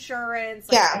car insurance,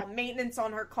 like, all maintenance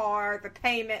on her car, the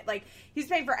payment, like, he's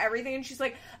paying for everything, and she's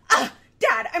like,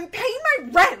 Dad, I'm paying my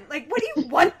rent! Like, what do you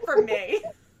want from me?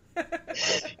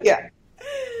 Yeah,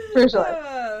 for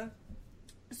sure.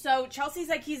 So Chelsea's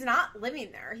like, he's not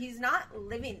living there. He's not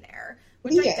living there.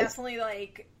 Which I definitely,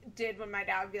 like, did when my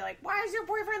dad would be like, why is your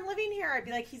boyfriend living here? I'd be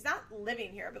like, he's not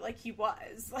living here, but, like, he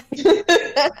was.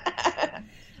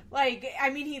 Like,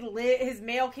 I mean, his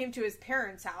mail came to his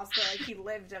parents' house, but, like, he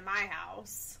lived in my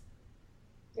house.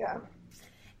 Yeah.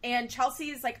 And Chelsea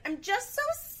is like, I'm just so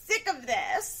sick of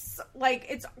this. Like,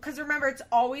 it's, because remember, it's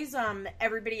always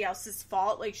everybody else's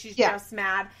fault. Like, she's just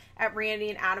mad at Randy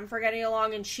and Adam for getting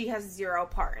along, and she has zero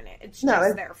part in it. It's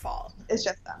just their fault. It's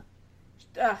just them.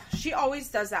 She always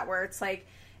does that, where it's like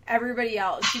everybody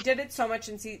else. She did it so much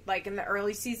in the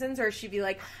early seasons, where she'd be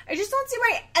like, I just don't see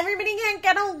why everybody can't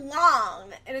get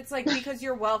along. And it's like, because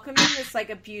you're welcoming this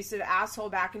like abusive asshole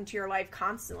back into your life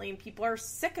constantly, and people are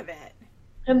sick of it.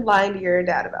 And lying to your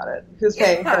dad about it, who's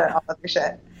paying for all of your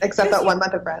shit, except that 1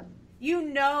 month of rent. You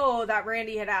know that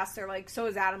Randy had asked her, like, so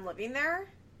is Adam living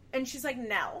there? And she's like,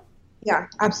 no. Yeah,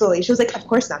 absolutely. She was like, of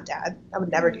course not, Dad. I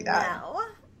would never do that. No.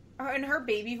 And her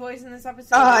baby voice in this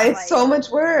episode it's like, so much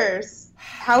worse.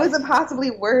 How is it possibly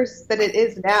worse than it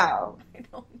is now? I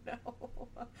don't know.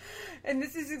 And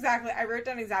this is exactly, I wrote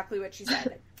down exactly what she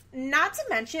said. Not to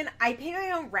mention, I pay my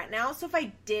own rent now, so if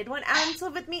I did want Adam to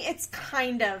live with me, it's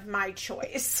kind of my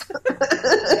choice.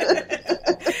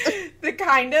 The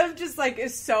kind of just, like,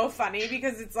 is so funny,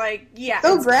 because it's like, yeah,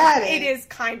 so bratty. It is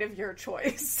kind of your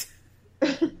choice.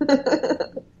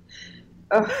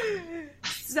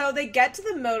 So they get to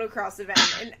the motocross event,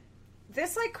 and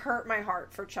this, like, hurt my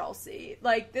heart for Chelsea.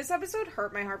 Like, this episode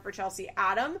hurt my heart for Chelsea.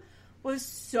 Adam was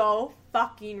so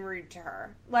fucking rude to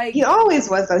her. Like, he always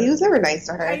was, though. He was never nice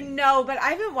to her. I know, but I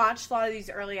haven't watched a lot of these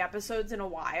early episodes in a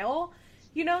while,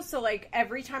 you know, so, like,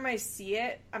 every time I see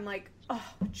it, I'm like,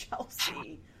 oh,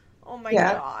 Chelsea. Oh, my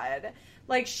God.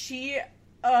 Like,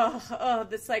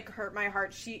 this, like, hurt my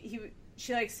heart. She,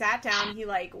 like, sat down, he,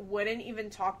 like, wouldn't even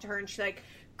talk to her, and she, like,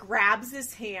 grabs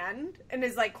his hand and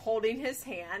is, like, holding his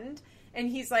hand, and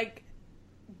he's, like,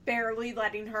 barely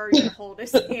letting her hold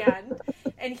his hand,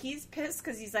 and he's pissed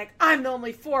because he's like, I'm the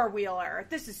only four-wheeler.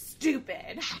 This is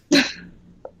stupid.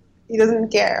 He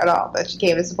doesn't care at all that she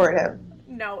came to support him.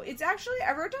 No, it's actually,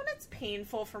 I wrote down it's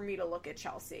painful for me to look at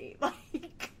Chelsea.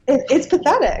 Like, it's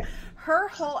pathetic. Her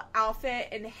whole outfit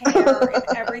and hair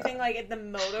and everything, like, at the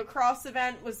motocross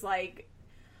event was, like,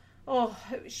 oh,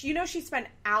 she spent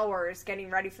hours getting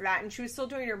ready for that, and she was still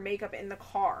doing her makeup in the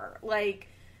car. Like,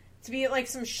 to be at, like,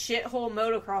 some shithole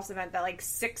motocross event that, like,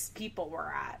 6 people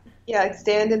were at. Yeah, like,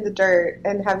 stand in the dirt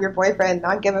and have your boyfriend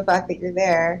not give a fuck that you're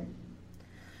there.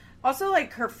 Also,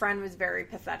 like, her friend was very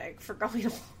pathetic for going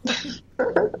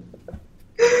along.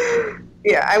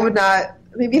 Yeah, I would not.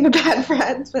 Maybe I'm a bad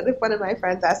friend, but if one of my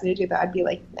friends asked me to do that, I'd be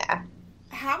like, nah.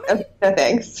 No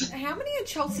thanks. How many of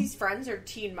Chelsea's friends are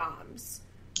teen moms?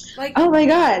 Like, oh my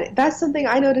god, that's something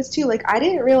I noticed too. Like, I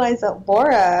didn't realize that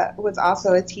Laura was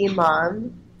also a teen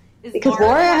mom. Because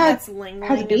Laura has a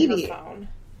baby. In her phone?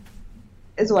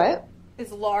 Is what?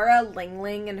 Is Laura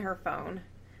Ling in her phone?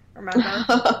 Remember? Is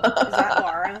that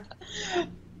Laura?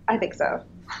 I think so.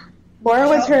 Laura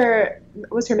was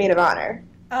her maid of honor.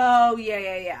 Oh,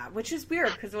 yeah. Which is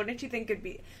weird, because what did you think it'd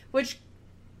be? Which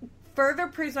further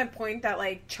proves my point that,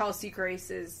 like, Chelsea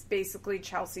Grace is basically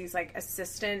Chelsea's, like,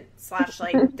 assistant /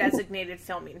 like, designated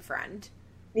filming friend.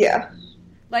 Yeah.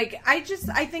 Like, I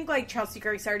think, like, Chelsea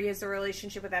Grace already has a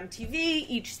relationship with MTV.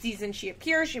 Each season she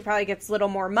appears, she probably gets a little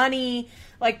more money.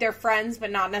 Like, they're friends,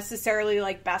 but not necessarily,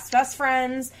 like, best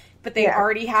friends. But they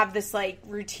already have this, like,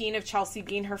 routine of Chelsea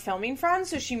being her filming friend,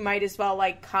 so she might as well,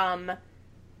 like, come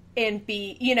and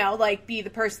be, you know, like, be the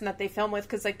person that they film with.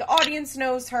 Because, like, the audience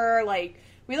knows her. Like,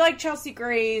 we like Chelsea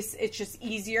Grace. It's just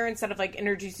easier instead of, like,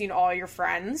 introducing all your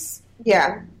friends.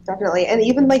 Yeah, definitely. And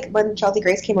even, like, when Chelsea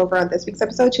Grace came over on this week's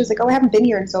episode, she was like, oh, I haven't been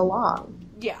here in so long.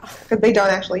 Yeah. Because they don't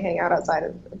actually hang out outside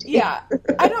of the team. Yeah.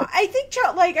 I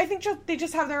think they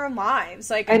just have their own lives.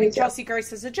 Like, I think Chelsea Grace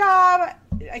has a job.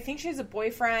 I think she has a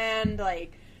boyfriend.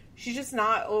 Like, she's just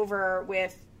not over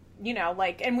with, you know,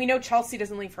 like, and we know Chelsea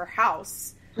doesn't leave her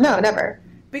house. No, never.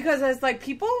 Because as, like,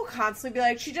 people will constantly be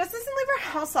like, she just doesn't leave her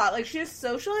house a lot. Like, she has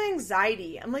social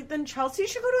anxiety. I'm like, then Chelsea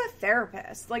should go to a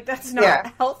therapist. Like, that's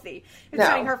not healthy. It's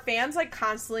funny, her fans, like,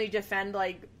 constantly defend,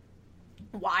 like,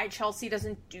 why Chelsea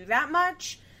doesn't do that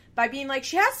much by being like,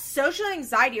 she has social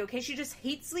anxiety, okay? She just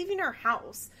hates leaving her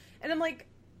house. And I'm like,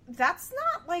 that's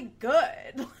not, like,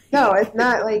 good. No, it's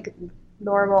not, like,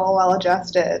 normal,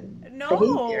 well-adjusted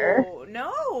behavior.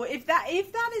 No. If that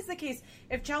is the case,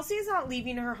 if Chelsea is not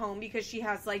leaving her home because she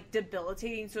has, like,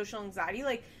 debilitating social anxiety,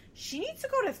 like, she needs to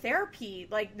go to therapy.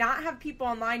 Like, not have people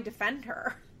online defend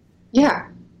her. Yeah.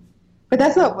 But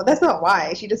that's not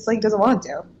why. She just, like, doesn't want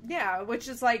to. Yeah, which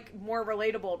is, like, more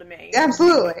relatable to me.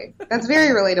 Absolutely. That's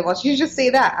very relatable. She should just say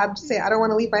that. I'm just saying, I don't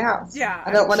want to leave my house. Yeah.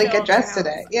 I don't want to get dressed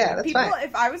today. Yeah, that's people, fine.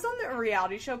 If I was on a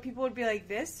reality show, people would be like,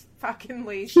 this fucking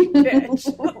lazy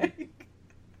bitch.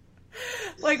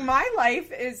 Like, my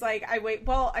life is, like, I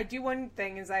do one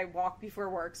thing is I walk before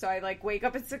work. So I, like, wake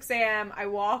up at 6 a.m., I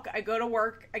walk, I go to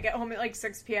work, I get home at, like,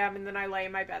 6 p.m., and then I lay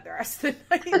in my bed the rest of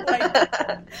the night.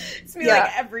 Like, it's me,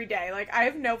 like, every day. Like, I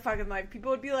have no fucking life.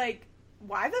 People would be like,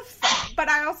 why the fuck? But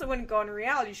I also wouldn't go on a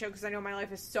reality show because I know my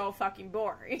life is so fucking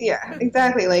boring. Yeah,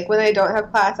 exactly. Like, when I don't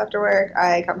have class after work,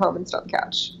 I come home and sit on the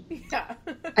couch. Yeah.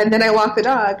 And then I walk the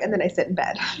dog, and then I sit in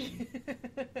bed.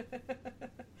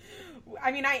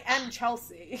 I mean, I am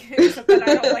Chelsea, except that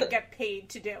I don't, like, get paid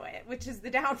to do it, which is the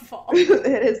downfall. It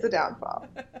is the downfall.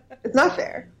 It's not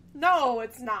fair. No,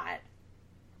 it's not.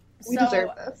 We deserve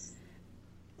this.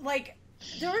 Like,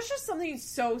 there was just something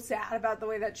so sad about the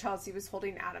way that Chelsea was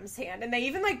holding Adam's hand, and they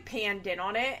even, like, panned in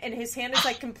on it, and his hand is,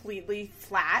 like, completely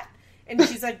flat, and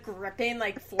she's, like, gripping,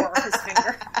 like, 4 of his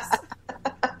fingers.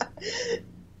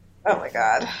 Oh, my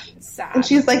God. It's sad. And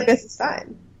she's like, this is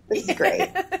fine. This is great.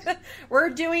 We're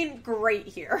doing great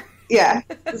here. Yeah,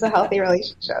 this is a healthy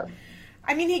relationship.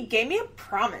 I mean, he gave me a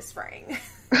promise ring.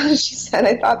 She said,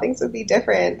 I thought things would be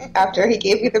different after he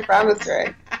gave me the promise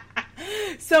ring.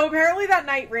 So apparently that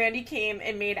night, Randy came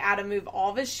and made Adam move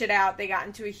all of his shit out. They got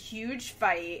into a huge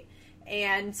fight.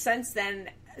 And since then,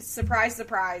 surprise,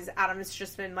 surprise, Adam has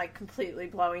just been, like, completely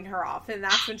blowing her off. And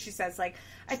that's when she says, like,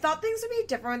 I thought things would be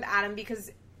different with Adam because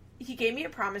he gave me a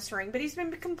promise ring, but he's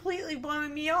been completely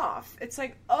blowing me off. It's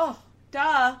like, oh,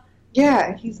 duh.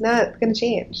 Yeah, he's not going to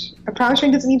change. A promise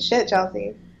ring doesn't mean shit,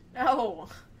 Chelsea. No.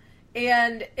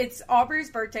 And it's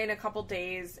Aubrey's birthday in a couple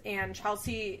days, and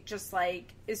Chelsea just,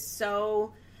 like, is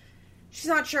so... She's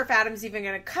not sure if Adam's even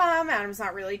going to come. Adam's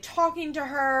not really talking to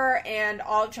her, and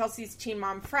all of Chelsea's teen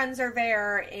mom friends are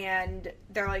there, and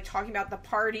they're, like, talking about the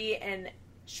party, and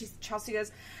Chelsea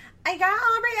goes... I got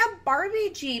Aubrey a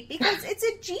Barbie Jeep because it's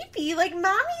a Jeepy, like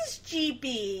Mommy's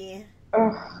Jeepy.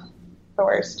 Ugh, the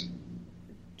worst.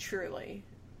 Truly.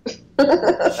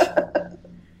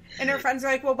 And her friends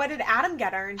are like, well, what did Adam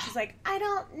get her? And she's like, I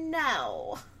don't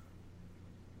know.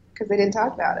 Because they didn't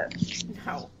talk about it.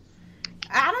 No.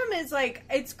 Adam is like,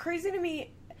 it's crazy to me.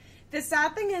 The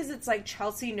sad thing is, it's like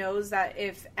Chelsea knows that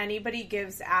if anybody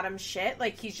gives Adam shit,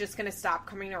 like, he's just going to stop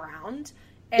coming around.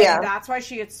 And that's why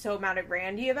she gets so mad at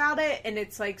Randy about it. And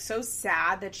it's, like, so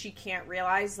sad that she can't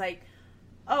realize, like,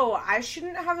 oh, I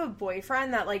shouldn't have a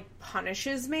boyfriend that, like,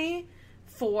 punishes me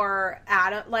for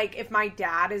Adam. Like, if my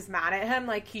dad is mad at him,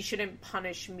 like, he shouldn't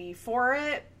punish me for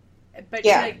it. But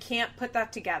she, like, can't put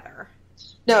that together.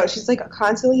 No, she's, like,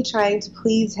 constantly trying to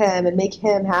please him and make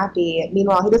him happy.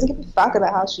 Meanwhile, he doesn't give a fuck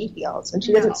about how she feels. And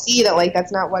she doesn't see that, like,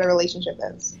 that's not what a relationship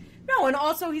is. No, and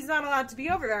also he's not allowed to be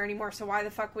over there anymore, so why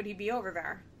the fuck would he be over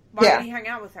there? Why would he hang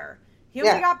out with her? He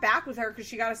only got back with her because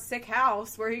she got a sick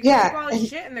house where he could keep all his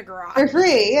shit in the garage. For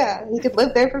free, He could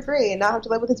live there for free and not have to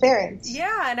live with his parents.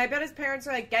 Yeah, and I bet his parents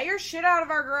are like, get your shit out of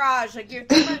our garage. Like, you're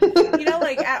you know,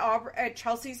 like, at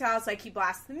Chelsea's house, like, he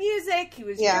blasted the music, he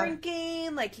was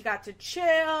drinking, like, he got to chill,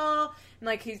 and,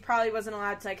 like, he probably wasn't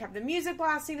allowed to, like, have the music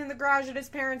blasting in the garage at his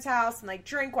parents' house and, like,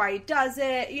 drink while he does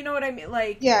it. You know what I mean?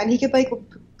 Like... Yeah, and he could, like,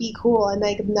 be cool and,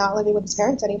 like, not living with his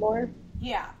parents anymore.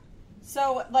 Yeah.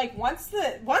 So, like, once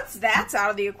that's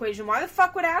out of the equation, why the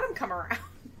fuck would Adam come around?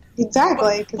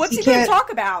 Exactly. What's he going to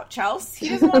talk about, Chelsea?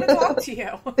 He doesn't want to talk to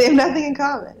you. They have nothing in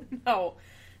common.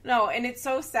 No, and it's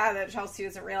so sad that Chelsea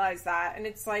doesn't realize that. And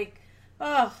it's like,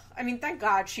 ugh. I mean, thank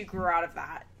God she grew out of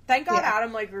that. Thank God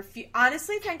Adam, like,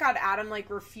 honestly, thank God Adam, like,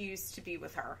 refused to be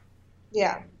with her.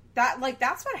 Yeah.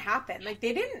 That's what happened. Like,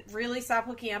 they didn't really stop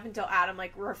hooking up until Adam,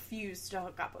 like, refused to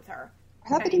hook up with her. I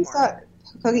thought they didn't start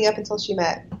hooking up until she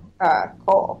met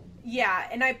Cole.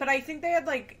 Yeah, but I think they had,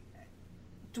 like,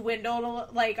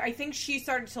 dwindled, like, I think she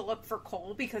started to look for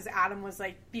Cole because Adam was,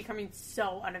 like, becoming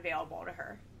so unavailable to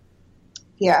her.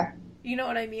 Yeah. You know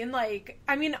what I mean? Like,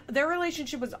 I mean, their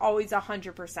relationship was always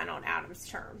 100% on Adam's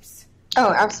terms.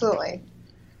 Oh, absolutely.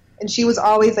 And she was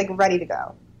always, like, ready to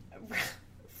go.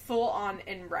 Full on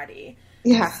and ready.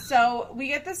 Yeah. So, we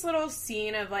get this little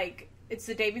scene of, like, it's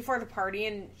the day before the party,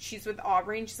 and she's with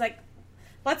Aubrey, and she's like,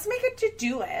 let's make a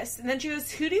to-do list. And then she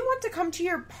goes, who do you want to come to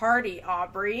your party,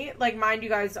 Aubrey? Like, mind you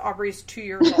guys, Aubrey's 2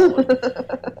 years old.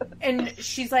 And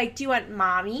she's like, do you want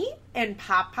mommy and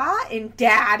papa and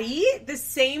daddy? The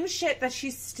same shit that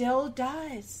she still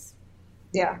does.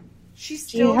 Yeah. She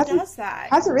still does that.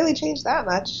 Hasn't really changed that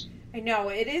much. I know.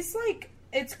 It is, like,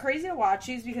 it's crazy to watch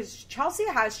these because Chelsea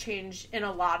has changed in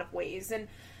a lot of ways. And,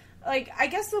 like, I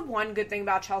guess the one good thing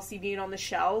about Chelsea being on the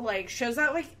show, like, shows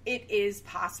that, like, it is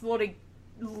possible to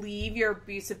leave your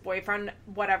abusive boyfriend,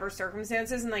 whatever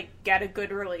circumstances, and, like, get a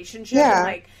good relationship and,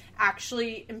 like,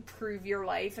 actually improve your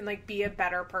life and, like, be a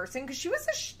better person. Because she was,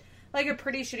 a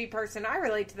pretty shitty person. I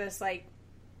relate to this, like,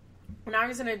 when I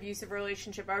was in an abusive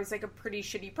relationship, I was, like, a pretty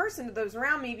shitty person to those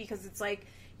around me because it's, like,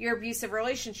 your abusive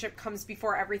relationship comes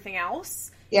before everything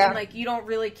else. Yeah. And, like, you don't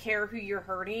really care who you're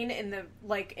hurting in the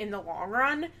long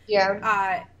run.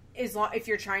 Yeah. If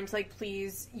you're trying to, like,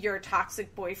 please your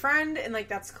toxic boyfriend, and, like,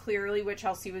 that's clearly what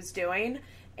Chelsea was doing.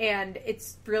 And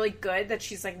it's really good that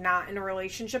she's, like, not in a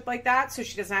relationship like that, so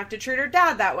she doesn't have to treat her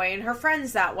dad that way and her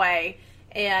friends that way.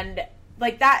 And,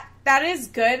 like, that is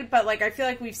good, but, like, I feel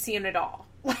like we've seen it all.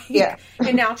 Like,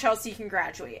 and now Chelsea can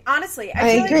graduate. Honestly, I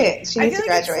agree. She needs to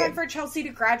graduate. It's time for Chelsea to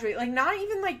graduate. Like, not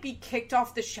even, like, be kicked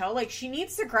off the show. Like, she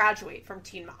needs to graduate from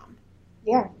Teen Mom.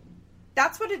 Yeah.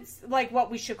 That's what it's, like,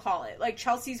 what we should call it. Like,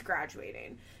 Chelsea's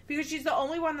graduating. Because she's the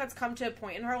only one that's come to a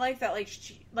point in her life that,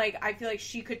 like, I feel like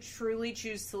she could truly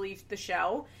choose to leave the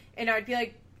show. And I'd be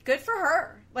like, good for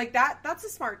her. Like, that's a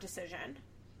smart decision.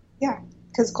 Yeah.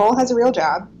 Because Cole has a real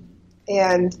job.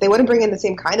 And they wouldn't bring in the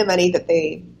same kind of money that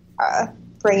they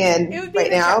bring in right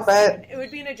now, but it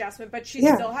would be an adjustment, but she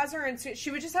still has her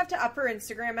she would just have to up her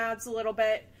Instagram ads a little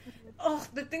bit. Ugh,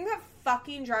 the thing that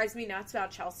fucking drives me nuts about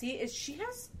Chelsea is she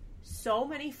has so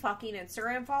many fucking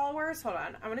Instagram followers. Hold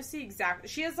on, I want to see exactly.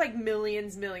 She has, like,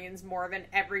 millions more than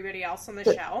everybody else on the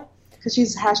show. Because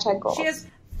she's #goals. She has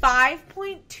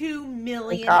 5.2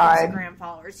 million Instagram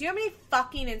followers. Do you know how many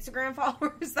fucking Instagram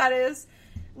followers that is?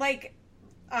 Like,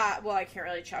 well, I can't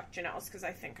really check Janelle's because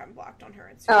I think I'm blocked on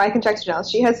her Instagram. Oh, I can check Janelle's.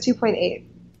 She has 2.8.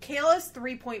 Kayla's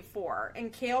 3.4,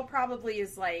 and Kale probably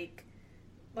is, like,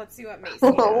 let's see what Macy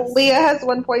has. Leah has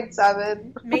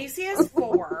 1.7. Macy has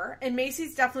 4, and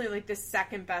Macy's definitely, like, the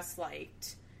second best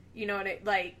liked. You know what it,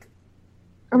 like...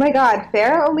 Oh my god,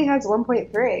 Farrah only has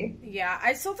 1.3. Yeah,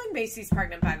 I still think Macy's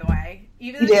pregnant, by the way.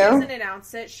 Even though she hasn't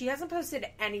announced it, she hasn't posted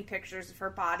any pictures of her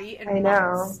body in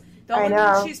months. The only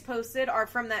ones she's posted are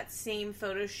from that same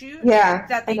photo shoot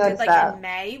that they did, like, in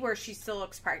May, where she still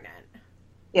looks pregnant.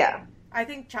 Yeah. I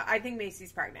think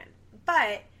Macy's pregnant.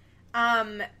 But,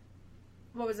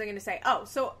 what was I going to say? Oh,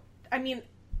 so, I mean,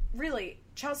 really,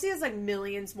 Chelsea has, like,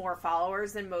 millions more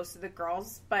followers than most of the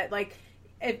girls, but, like,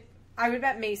 I would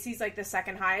bet Macy's like the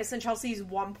second highest, and Chelsea's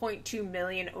 1.2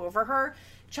 million over her.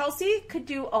 Chelsea could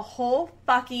do a whole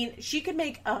she could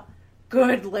make a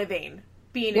good living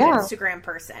being an Instagram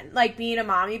person, like being a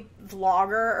mommy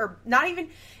vlogger, or not even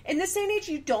in this day and age.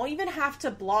 You don't even have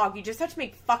to blog. You just have to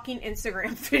make fucking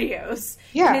Instagram videos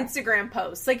and Instagram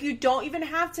posts. Like, you don't even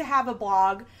have to have a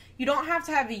blog. You don't have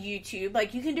to have a YouTube.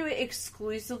 Like, you can do it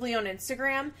exclusively on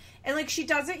Instagram. And, like, she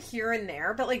does it here and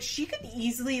there. But, like, she could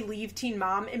easily leave Teen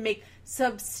Mom and make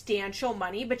substantial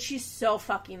money. But she's so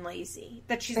fucking lazy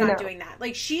that she's not doing that.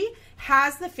 Like, she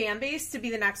has the fan base to be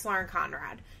the next Lauren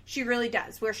Conrad. She really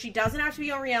does. Where she doesn't have to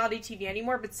be on reality TV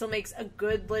anymore, but still makes a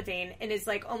good living and is,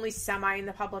 like, only semi in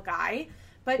the public eye.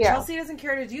 But Chelsea doesn't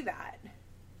care to do that.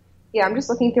 Yeah, I'm just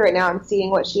looking through it now and seeing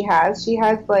what she has. She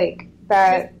has, like,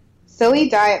 that silly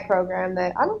diet program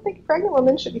that I don't think a pregnant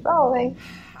woman should be following.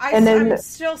 I'm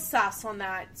still sus on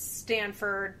that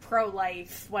Stanford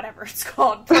pro-life, whatever it's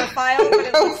called, profile, but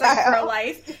it looks like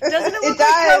pro-life. Doesn't it look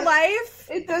like pro-life?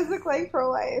 It does look like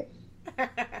pro-life.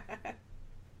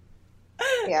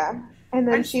 Yeah. And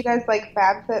then she does, like,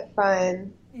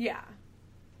 FabFitFun. Yeah.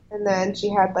 And then she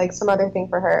had, like, some other thing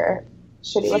for her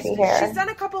shitty-looking hair. She's done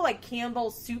a couple, like,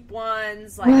 Campbell's soup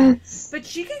ones. Like, but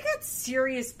she can get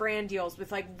serious brand deals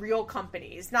with, like, real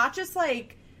companies. Not just,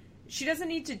 like, she doesn't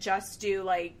need to just do,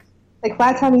 like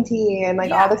Flat Tummy Tea and,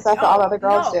 like, all the stuff that all the other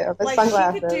girls do. The like,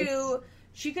 sunglasses.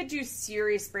 She could do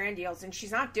serious brand deals, and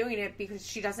she's not doing it because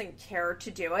she doesn't care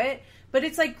to do it. But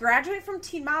it's like, graduate from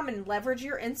Teen Mom and leverage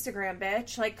your Instagram,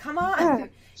 bitch. Like, come on.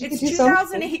 Yeah, it's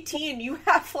 2018. You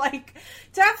have, like,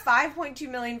 to have 5.2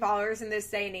 million followers in this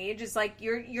day and age is like,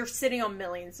 you're sitting on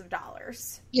millions of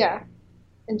dollars. Yeah.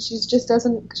 And she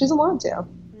doesn't want to.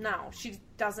 No, she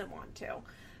doesn't want to.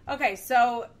 Okay,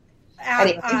 so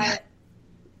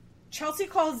Chelsea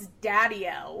calls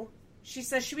Daddy-O. She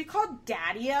says, should we call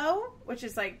Daddy-O? Which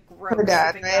is, like, gross. Her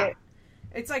dad, right?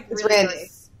 It's, like, it's really Randy.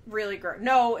 gross. Really gross.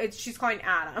 No, she's calling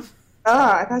Adam.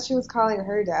 Oh, I thought she was calling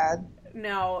her dad.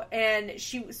 No, and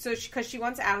because she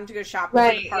wants Adam to go shopping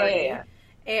for the party,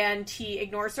 and he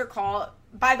ignores her call.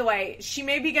 By the way, she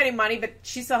may be getting money, but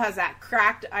she still has that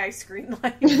cracked ice cream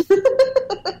life.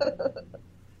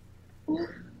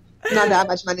 Not that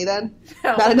much money, then.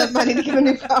 No. Not enough money to get a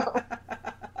new phone.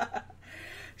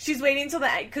 She's waiting until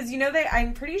the end, because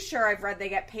I'm pretty sure I've read they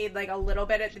get paid like a little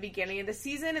bit at the beginning of the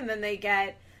season, and then they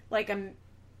get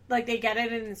they get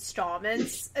it in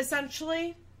installments,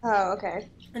 essentially. Oh, okay.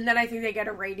 And then I think they get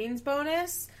a ratings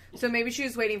bonus. So maybe she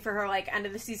was waiting for her, like, end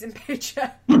of the season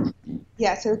paycheck.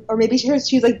 Yeah, or maybe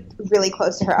she's like, really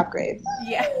close to her upgrade.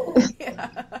 Yeah.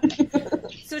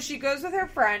 So she goes with her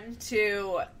friend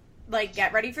to, like,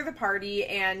 get ready for the party,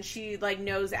 and she, like,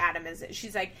 knows Adam is it.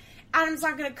 She's like, Adam's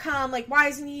not gonna come. Like, why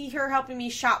isn't he here helping me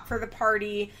shop for the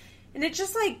party? And it's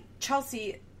just like,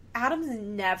 Chelsea, Adam's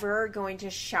never going to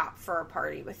shop for a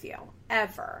party with you.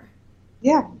 Ever.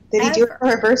 Yeah. Did he do it for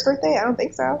her first birthday? I don't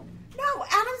think so. No,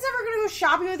 Adam's never going to go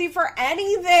shopping with you for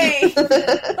anything.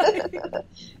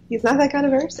 He's not that kind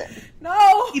of person.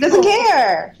 No. He doesn't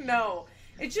care. No.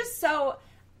 It's just so...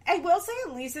 I will say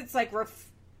at least it's, like,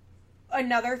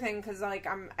 another thing, because, like,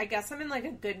 I guess I'm in, like,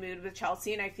 a good mood with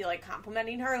Chelsea, and I feel like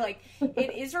complimenting her. Like,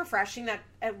 it is refreshing that,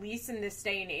 at least in this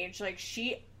day and age, like,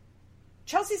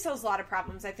 Chelsea still has a lot of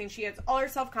problems. I think she has all her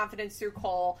self-confidence through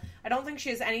Cole. I don't think she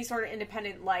has any sort of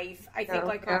independent life. I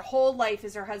think, her whole life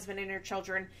is her husband and her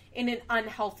children in an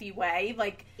unhealthy way.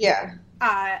 Like, yeah.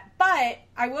 But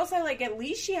I will say, like, at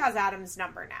least she has Adam's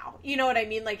number now. You know what I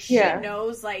mean? Like, she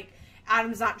knows, like,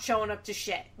 Adam's not showing up to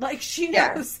shit. Like, she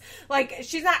knows, like,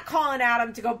 she's not calling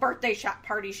Adam to go birthday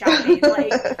party shopping.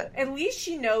 Like, at least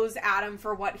she knows Adam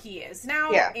for what he is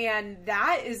now. Yeah. And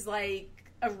that is,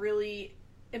 like, a really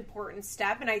important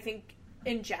step. And I think,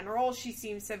 in general, she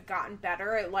seems to have gotten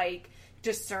better at, like,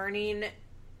 discerning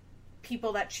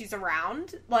people that she's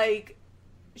around. Like,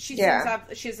 she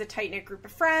has a tight-knit group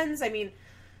of friends. I mean,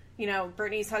 you know,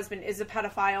 Brittany's husband is a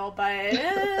pedophile, but...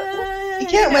 you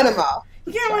can't win them all.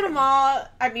 You can't win them all.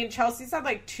 I mean, Chelsea's had,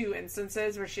 like, 2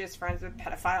 instances where she has friends with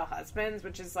pedophile husbands,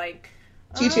 which is, like...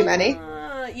 Too many?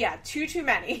 Yeah, too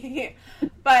many.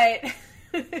 But...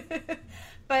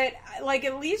 But, like,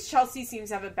 at least Chelsea seems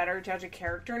to have a better judge of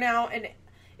character now, and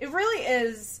it really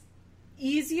is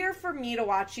easier for me to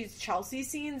watch these Chelsea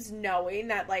scenes knowing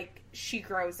that, like, she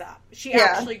grows up. She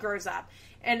actually grows up.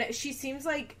 And she seems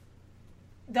like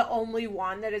the only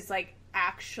one that is, like,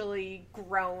 actually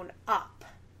grown up.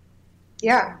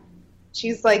 Yeah.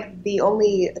 She's, like, the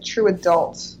only true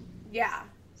adult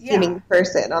seeming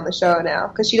person on the show now.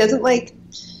 Because she doesn't, like...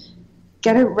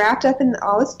 get her wrapped up in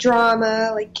all this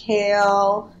drama, like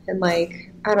Kale, and,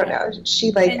 like, I don't know.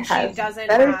 She, like, has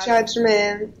better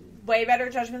judgment. way better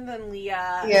judgment than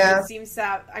Leah. Yeah. It seems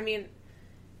that, I mean,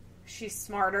 she's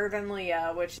smarter than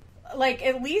Leah, which, like,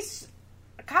 at least,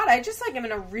 God, I just, like, am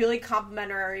in a really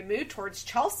complimentary mood towards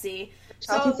Chelsea.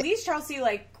 So at least Chelsea,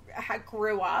 like,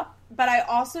 grew up. But I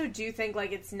also do think,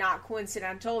 like, it's not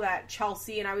coincidental that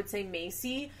Chelsea and I would say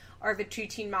Macy are the two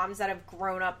teen moms that have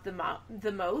grown up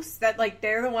the most. That, like,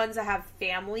 they're the ones that have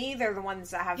family. They're the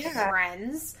ones that have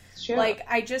friends. Sure. Like,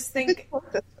 I just think...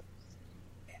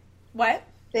 What?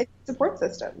 They have support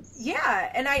systems.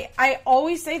 Yeah, and I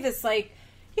always say this, like,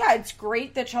 yeah, it's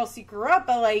great that Chelsea grew up,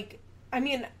 but, like, I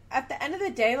mean, at the end of the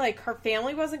day, like, her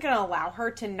family wasn't going to allow her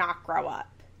to not grow up.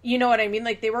 You know what I mean?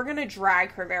 Like, they were going to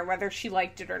drag her there, whether she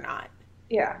liked it or not.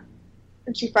 Yeah.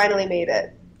 And she finally made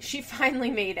it. She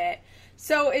finally made it.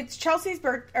 So, it's Chelsea's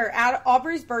at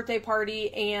Aubrey's birthday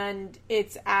party, and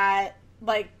it's at,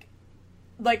 like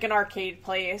an arcade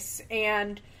place,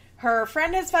 and her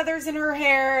friend has feathers in her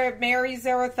hair, Mary's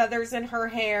there with feathers in her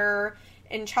hair,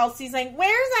 and Chelsea's like,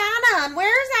 where's Adam?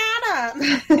 Where's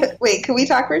Adam? Wait, can we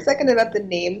talk for a second about the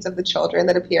names of the children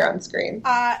that appear on screen?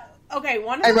 Okay,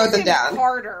 one of them I wrote them down.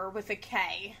 Carter with a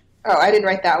K. Oh, I didn't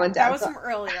write that one down. That was from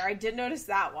earlier. I did notice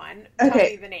that one. Tell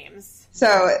me the names. So,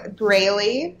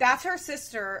 Braylee. That's her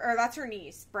sister, or that's her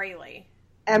niece, Braylee.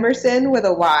 Emerson with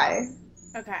a Y.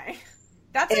 Okay.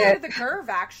 That's ahead of the curve,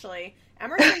 actually.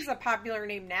 Emerson's a popular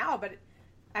name now, but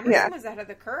Emerson was ahead of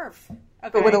the curve. Okay.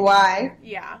 But with a Y.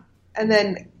 Yeah. And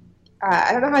then,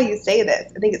 I don't know how you say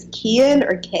this. I think it's Keyan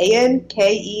or Kayan.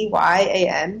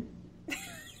 Keyan.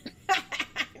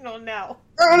 I don't know.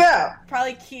 Oh, no.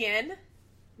 Probably Keyan.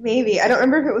 Maybe. I don't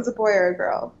remember if it was a boy or a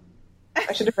girl.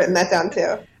 I should have written that down,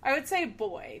 too. I would say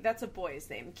boy. That's a boy's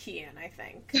name. Keyan, I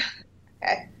think.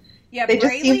 Okay. Yeah,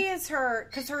 Braylee is her,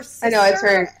 because her sister... I know, it's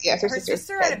her, her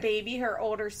sister had a baby, her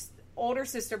older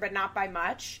sister, but not by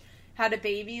much, had a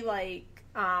baby, like,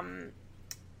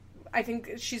 I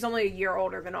think she's only a year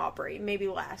older than Aubrey, maybe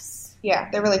less. Yeah,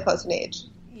 they're really close in age.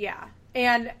 Yeah.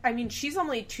 And, I mean, she's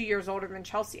only 2 years older than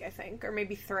Chelsea, I think, or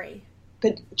maybe 3.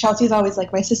 But Chelsea's always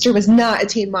like, my sister was not a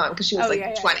teen mom, because she was,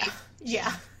 20.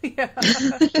 Yeah.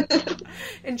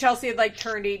 And Chelsea had, like,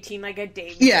 turned 18, like, a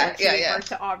day before she gave birth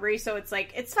to Aubrey, so it's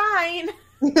like, it's fine.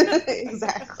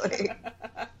 Exactly.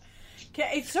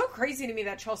 It's so crazy to me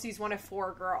that Chelsea's one of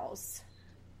 4 girls.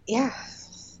 Yeah.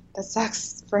 That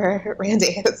sucks for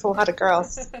Randy. It's a lot of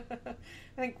girls. I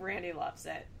think Randy loves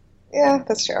it. Yeah,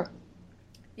 that's true.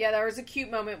 Yeah, there was a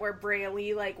cute moment where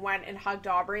Braylee, like, went and hugged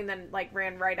Aubrey and then, like,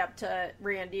 ran right up to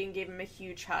Randy and gave him a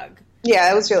huge hug.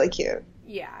 Yeah, it was really cute.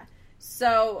 Yeah.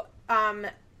 So,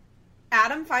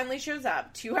 Adam finally shows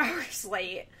up 2 hours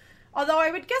late. Although I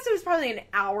would guess it was probably an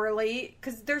hour late,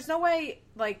 because there's no way,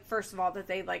 like, first of all, that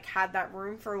they, like, had that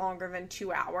room for longer than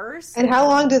 2 hours. And how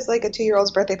long does, like, a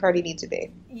 2-year-old's birthday party need to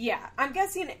be? Yeah. I'm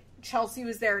guessing Chelsea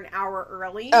was there an hour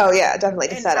early. Oh, yeah, definitely,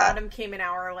 to set up. And Adam came an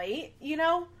hour late, you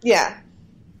know? Yeah.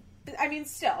 I mean,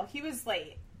 still, he was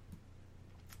late.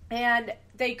 And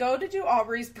they go to do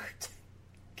Aubrey's birthday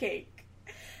cake.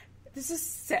 This is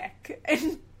sick.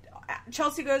 And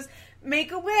Chelsea goes,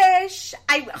 make a wish.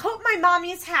 I hope my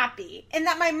mommy is happy. And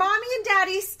that my mommy and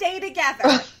daddy stay together.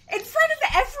 In front of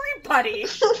everybody.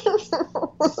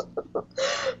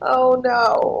 Oh,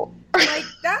 no. Like,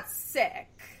 that's sick.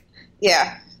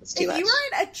 Yeah. If you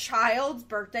were at a child's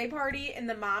birthday party and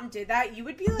the mom did that, you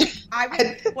would be like,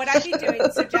 what I'd be doing,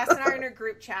 so Jess and I are in a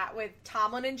group chat with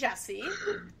Tomlin and Jesse.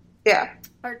 Yeah.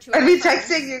 I'd be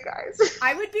texting you guys.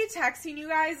 I would be texting you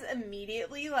guys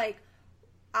immediately, like,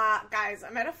 guys,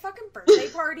 I'm at a fucking birthday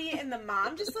party and the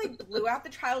mom just, like, blew out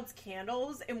the child's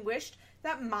candles and wished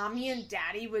that mommy and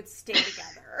daddy would stay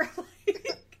together.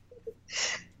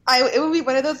 It would be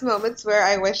one of those moments where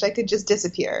I wish I could just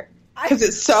disappear. Because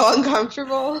it's so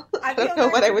uncomfortable. I don't know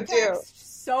what I would do.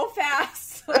 So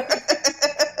fast.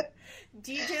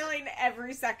 Detailing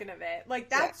every second of it. Like,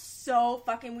 that's so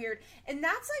fucking weird. And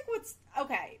that's, like, what's...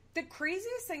 Okay, the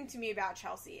craziest thing to me about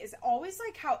Chelsea is always,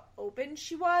 like, how open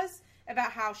she was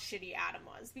about how shitty Adam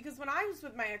was. Because when I was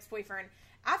with my ex-boyfriend,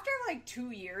 after, like,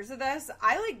 2 years of this,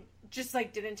 I, like, just,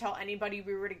 like, didn't tell anybody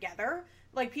we were together.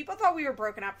 Like, people thought we were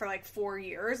broken up for, like, 4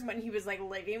 years when he was, like,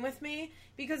 living with me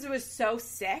because it was so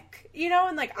sick, you know?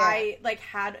 And, like, I, like,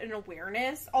 had an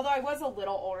awareness, although I was a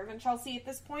little older than Chelsea at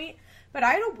this point, but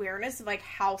I had awareness of, like,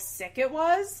 how sick it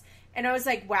was. And I was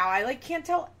like, wow, I, like, can't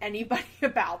tell anybody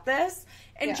about this.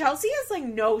 And Chelsea has, like,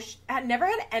 never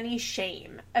had any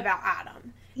shame about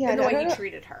Adam and the way he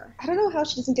treated her. I don't know how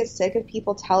she doesn't get sick of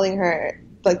people telling her,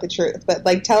 like, the truth, but,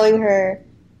 like, telling her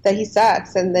that he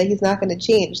sucks and that he's not going to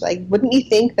change. Like, wouldn't you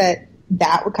think that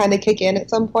would kind of kick in at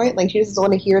some point? Like, she just doesn't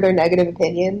want to hear their negative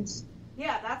opinions.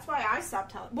 Yeah, that's why I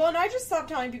stopped telling. Well, and I just stopped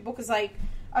telling people because, like,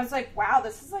 I was like, wow,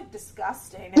 this is, like,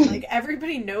 disgusting. And, like,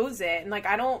 everybody knows it. And, like,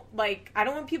 I don't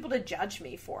want people to judge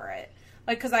me for it.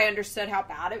 Like, because I understood how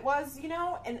bad it was, you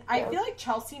know? And I feel like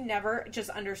Chelsea never just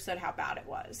understood how bad it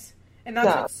was. And that's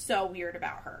what's so weird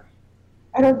about her.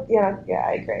 I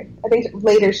agree. I think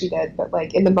later she did, but,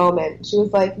 like, in the moment, she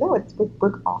was like, no,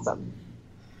 we're awesome.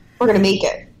 We're going to make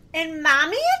it. And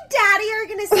Mommy and Daddy are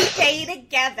going to stay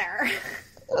together.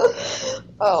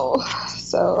 Oh,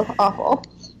 so awful.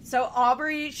 So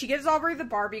she gives Aubrey the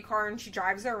Barbie car and she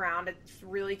drives her around. It's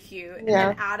really cute. And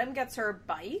then Adam gets her a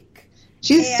bike.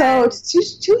 She's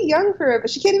too young for it, but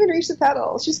she can't even reach the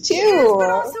pedals. She's 2. Yes, but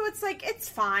also it's like, it's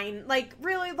fine. Like,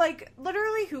 really, like,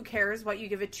 literally, who cares what you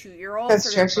give a 2-year-old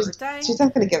for their birthday? She's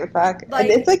not going to give a fuck.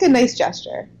 Like, and it's like a nice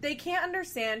gesture. They can't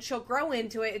understand. She'll grow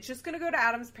into it. It's just going to go to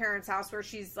Adam's parents' house where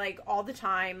she's, like, all the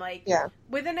time. Like,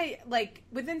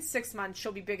 within 6 months,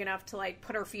 she'll be big enough to, like,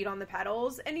 put her feet on the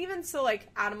pedals. And even so, like,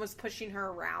 Adam was pushing her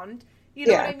around. You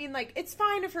know what I mean? Like, it's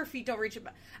fine if her feet don't reach it.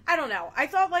 But I don't know. I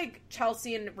thought, like,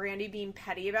 Chelsea and Randy being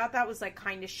petty about that was, like,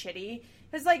 kind of shitty.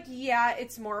 It's like, yeah,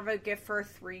 it's more of a gift for a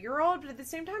 3-year-old, but at the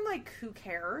same time, like, who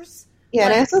cares? Yeah,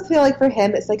 like, and I also feel like for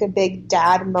him, it's, like, a big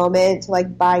dad moment to,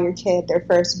 like, buy your kid their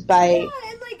first bike.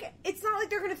 Yeah, and, like, it's not like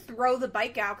they're going to throw the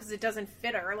bike out because it doesn't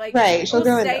fit her. Like, she'll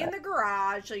stay in the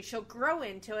garage. Like, she'll grow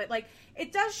into it. Like,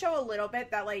 it does show a little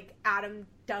bit that, like, Adam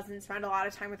doesn't spend a lot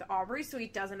of time with Aubrey, so he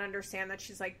doesn't understand that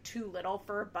she's, like, too little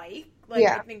for a bike. Like,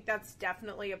 I think that's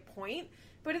definitely a point.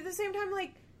 But at the same time,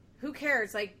 like, who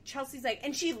cares? Like, Chelsea's like,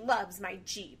 and she loves my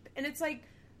Jeep. And it's like,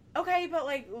 okay, but,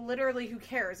 like, literally, who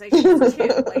cares? Like, she's 2.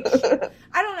 Like,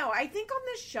 I don't know. I think on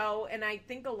this show, and I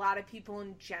think a lot of people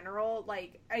in general,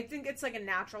 like, I think it's, like, a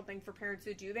natural thing for parents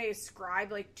to do. They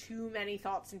ascribe, like, too many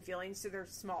thoughts and feelings to their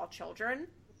small children.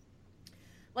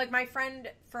 Like, my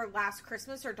friend, for last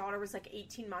Christmas, her daughter was, like,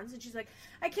 18 months, and she's like,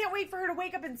 I can't wait for her to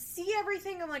wake up and see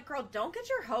everything. I'm like, girl, don't get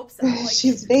your hopes up. Like,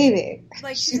 she's a baby.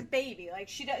 Like, she's a baby. Like,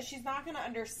 she's not going to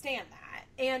understand that.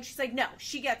 And she's like, no,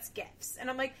 she gets gifts. And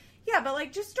I'm like, yeah, but,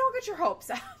 like, just don't get your hopes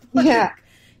up. Like, yeah,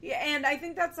 and I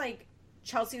think that's, like,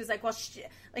 Chelsea was like, well, she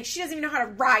doesn't even know how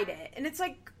to ride it. And it's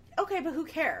like, okay, but who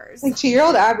cares? Like,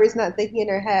 2-year-old Aubrey's not thinking in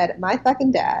her head, my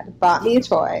fucking dad bought me a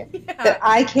toy that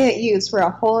I can't use for a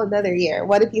whole another year.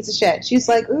 What a piece of shit. She's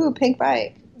like, ooh, pink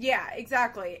bike. Yeah,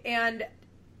 exactly. And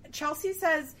Chelsea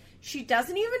says she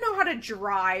doesn't even know how to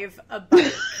drive a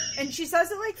bike. And she says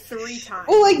it, like, 3 times.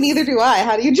 Well, like, neither do I.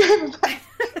 How do you drive a bike?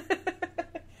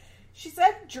 She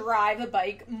said drive a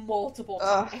bike multiple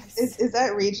times. Is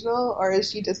that regional, or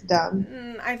is she just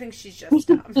dumb? I think she's just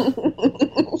dumb.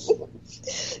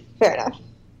 Fair enough.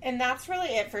 And that's really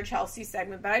it for Chelsea's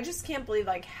segment, but I just can't believe,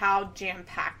 like, how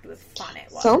jam-packed with fun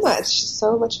it was.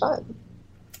 So much fun.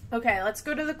 Okay, let's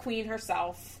go to the queen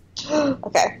herself.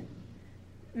 Okay.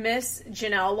 Miss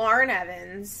Janelle Lauren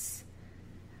Evans.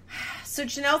 So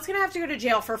Janelle's going to have to go to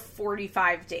jail for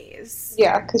 45 days.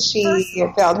 Yeah, because she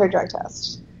failed her drug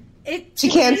test. She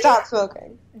can't stop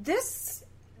smoking. This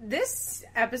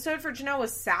episode for Janelle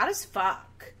was sad as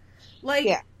fuck.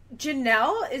 Like,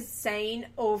 Janelle is saying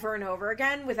over and over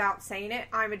again, without saying it,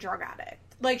 I'm a drug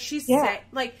addict. Like,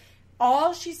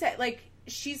 all she said, like,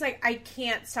 she's like, I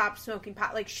can't stop smoking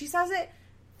pot. Like, she says it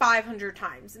 500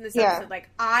 times in this episode.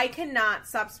 Like, I cannot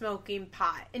stop smoking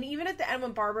pot. And even at the end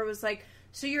when Barbara was like,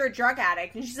 so you're a drug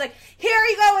addict. And she's like, here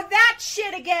you go with that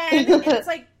shit again. And it's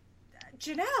like,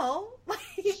 Janelle, like,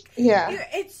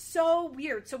 it's so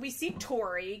weird. So we see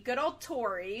Tori, good old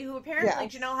Tori, who apparently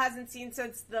Janelle hasn't seen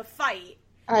since the fight.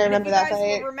 I remember that fight. If you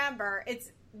guys will remember,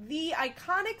 it's the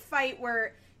iconic fight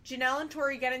where Janelle and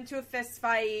Tori get into a fist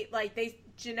fight. Like,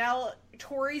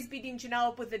 Tori's beating Janelle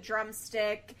up with a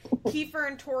drumstick. Kiefer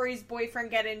and Tori's boyfriend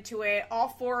get into it. All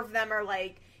 4 of them are,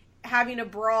 like, having a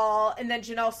brawl. And then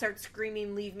Janelle starts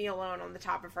screaming, leave me alone, on the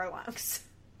top of her lungs.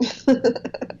 It's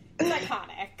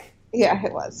iconic. Yeah,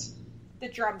 it was. The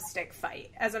drumstick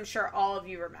fight, as I'm sure all of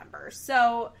you remember.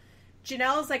 So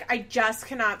Janelle's like, I just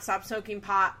cannot stop smoking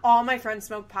pot. All my friends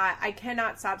smoke pot. I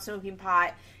cannot stop smoking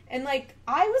pot. And, like,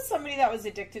 I was somebody that was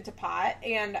addicted to pot,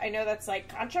 and I know that's, like,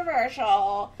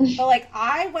 controversial, but, like,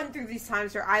 I went through these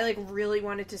times where I, like, really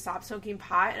wanted to stop smoking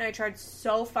pot, and I tried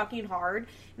so fucking hard,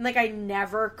 and, like, I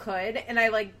never could, and I,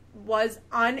 like, was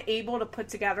unable to put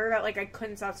together that, like, I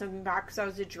couldn't stop smoking pot because I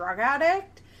was a drug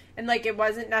addict. And, like, it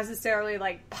wasn't necessarily,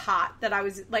 like, pot that I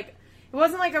was, like, it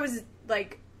wasn't like I was,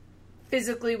 like,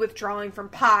 physically withdrawing from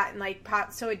pot and, like,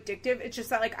 pot's so addictive. It's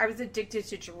just that, like, I was addicted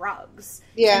to drugs.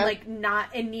 Yeah. And, like,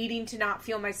 needing to not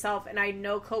feel myself, and I had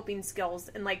no coping skills.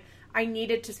 And, like, I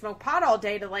needed to smoke pot all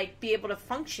day to, like, be able to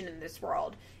function in this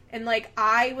world. And, like,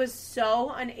 I was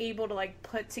so unable to, like,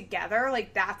 put together,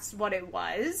 like, that's what it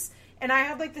was. And I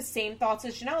had, like, the same thoughts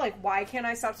as Janelle. Like, why can't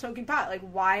I stop smoking pot? Like,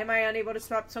 why am I unable to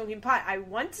stop smoking pot? I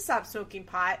want to stop smoking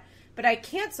pot, but I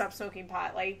can't stop smoking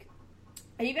pot. Like,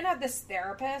 I even had this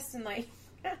therapist, and, like,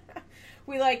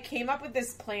 we, like, came up with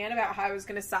this plan about how I was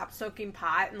going to stop smoking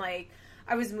pot. And, like,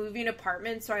 I was moving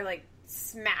apartments, so I, like,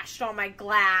 smashed all my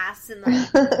glass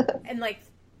and, like,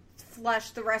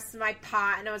 flushed the rest of my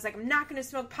pot. And I was like, I'm not going to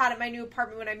smoke pot at my new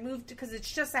apartment when I moved, because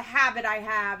it's just a habit I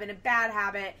have, and a bad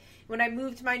habit. When I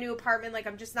moved to my new apartment, like,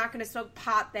 I'm just not going to smoke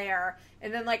pot there.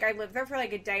 And then, like, I lived there for,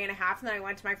 like, a day and a half, and then I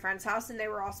went to my friend's house, and they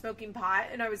were all smoking pot.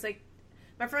 And I was like,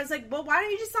 my friend's like, well, why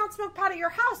don't you just not smoke pot at your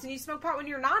house, and you smoke pot when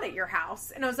you're not at your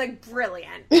house? And I was like,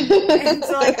 brilliant. And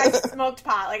so, like, I smoked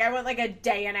pot. Like, I went, like, a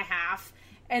day and a half,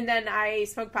 and then I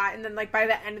smoked pot, and then, like, by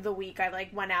the end of the week, I,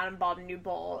 like, went out and bought a new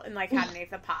bowl and, like, had an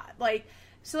eighth of pot. Like,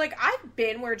 so, like, I've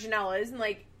been where Janelle is, and,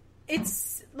 like,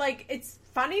 it's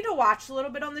funny to watch a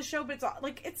little bit on the show, but it's,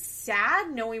 like, it's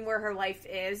sad knowing where her life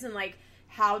is and, like,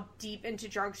 how deep into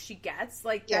drugs she gets.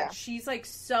 Like, that she's, like,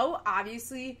 so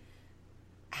obviously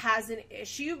has an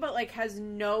issue, but, like, has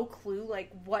no clue, like,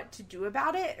 what to do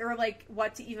about it or, like,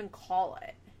 what to even call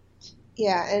it.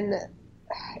 Yeah, and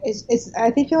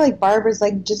I feel like Barbara's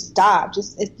like, just stop.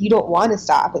 You don't want to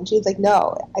stop. And she's like,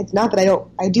 no, it's not that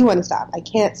I do want to stop. I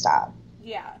can't stop.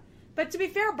 Yeah. But to be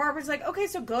fair, Barbara's like, okay,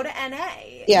 so go to NA.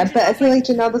 Yeah, but I feel like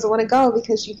Janelle doesn't want to go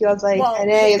because she feels like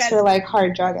NA is for, like,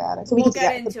 hard drug addicts. So we'll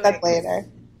get into it later.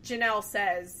 Janelle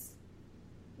says,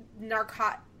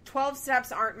 12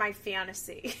 steps aren't my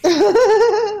fantasy.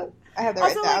 I have that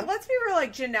also, right down. Like, let's be real,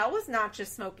 like, Janelle was not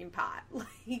just smoking pot.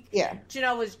 Like, yeah.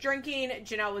 Janelle was drinking.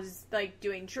 Janelle was, like,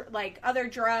 doing, like, other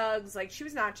drugs. Like, she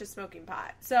was not just smoking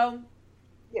pot. So...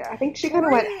 Yeah, I think she kind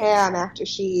of went ham after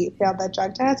she failed that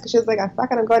drug test, because she was like, I'm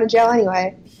going to jail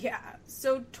anyway. Yeah,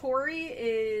 so Tori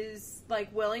is,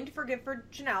 like, willing to forgive for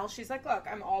Janelle. She's like, look,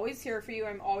 I'm always here for you.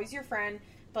 I'm always your friend.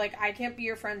 But, like, I can't be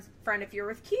your friend if you're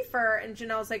with Kiefer. And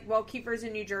Janelle's like, well, Kiefer's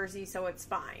in New Jersey, so it's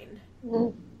fine.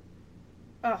 Mm-hmm.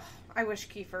 Ugh, I wish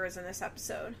Kiefer was in this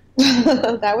episode.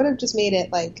 That would have just made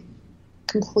it, like,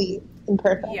 complete and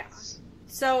perfect. Yeah.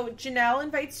 So Janelle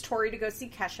invites Tori to go see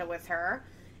Kesha with her.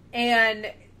 And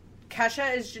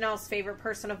Kesha is Janelle's favorite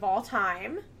person of all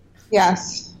time.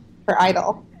 Yes, her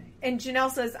idol. And Janelle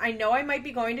says, I know I might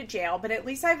be going to jail, but at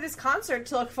least I have this concert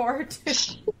to look forward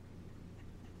to.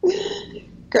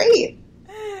 Great.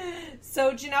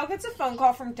 So Janelle gets a phone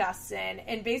call from Dustin,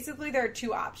 and basically there are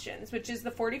two options, which is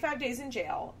the 45 days in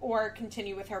jail or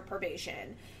continue with her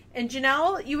probation. And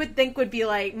Janelle, you would think, would be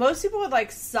like, most people would, like,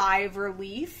 sigh of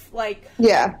relief. Like,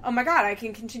 yeah, oh my God, I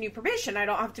can continue probation. I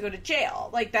don't have to go to jail.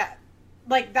 Like, that.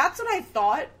 Like, that's what I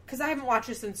thought, because I haven't watched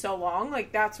this in so long.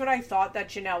 Like, that's what I thought that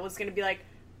Janelle was going to be like,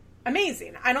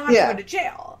 amazing. I don't have to go to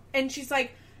jail. And she's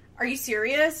like, are you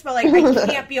serious? But, like, I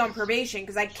can't be on probation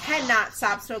because I cannot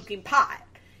stop smoking pot.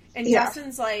 And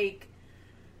Dustin's like,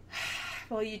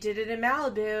 well, you did it in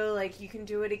Malibu. Like, you can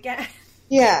do it again.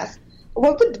 Yeah.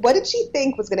 What did she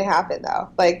think was going to happen, though?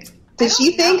 Like, did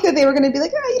she think that they were going to be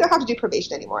like, oh, you don't have to do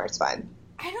probation anymore, it's fine?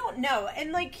 I don't know.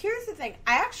 And, like, here's the thing.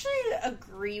 I actually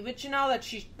agree with Janelle that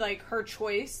she, like, her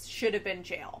choice should have been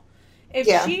jail. If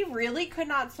she really could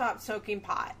not stop smoking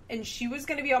pot and she was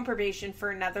going to be on probation for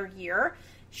another year,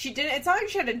 she didn't. It's not like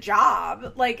she had a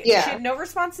job. Like, she had no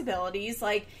responsibilities.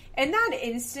 Like, in that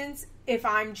instance, if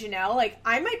I'm Janelle, like,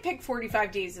 I might pick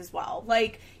 45 days as well.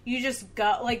 Like, you just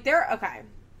go, like, okay.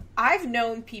 I've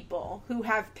known people who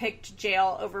have picked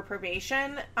jail over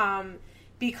probation,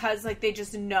 because, like, they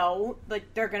just know,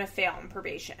 like, they're gonna fail on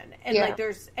probation. And, like,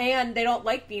 and they don't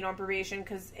like being on probation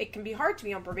because it can be hard to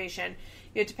be on probation.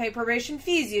 You have to pay probation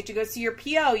fees, you have to go see your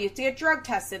PO, you have to get drug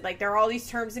tested, like, there are all these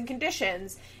terms and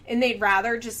conditions, and they'd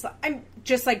rather just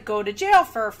go to jail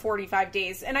for 45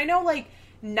 days. And I know, like,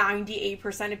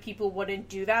 98% of people wouldn't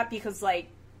do that because, like,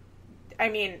 I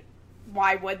mean,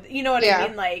 why would, you know what I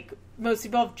mean? Like, most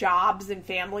people have jobs and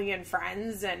family and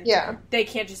friends, and they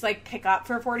can't just, like, pick up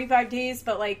for 45 days.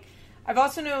 But, like,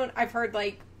 I've heard,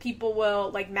 like, people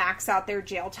will, like, max out their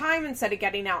jail time instead of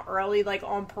getting out early, like,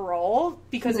 on parole,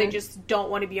 because they just don't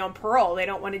want to be on parole. They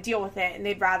don't want to deal with it, and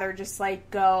they'd rather just,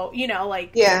 like, go, you know,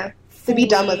 like... Yeah, to be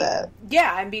done with it.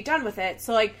 Yeah, and be done with it.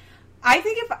 So, like, I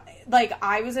think if, like,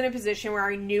 I was in a position where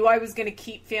I knew I was going to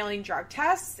keep failing drug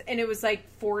tests, and it was, like,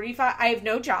 45... I have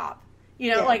no job.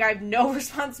 You know, like, I have no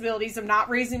responsibilities. I'm not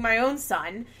raising my own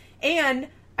son. And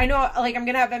I know, like, I'm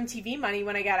going to have MTV money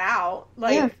when I get out.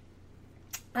 Like,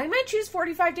 I might choose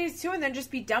 45 days, too, and then just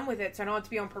be done with it so I don't have to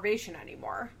be on probation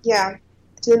anymore. Yeah.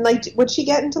 Then, like, would she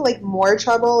get into, like, more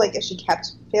trouble, like, if she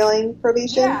kept failing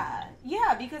probation?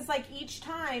 Yeah, because, like, each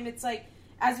time, it's, like,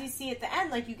 as we see at the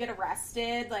end, like, you get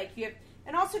arrested, like,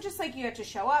 And also just, like, you have to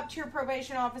show up to your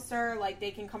probation officer. Like,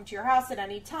 they can come to your house at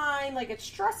any time. Like, it's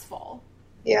stressful.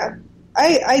 Yeah.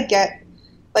 I get,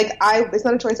 like, it's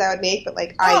not a choice I would make, but,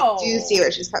 like, I do see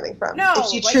where she's coming from. No. If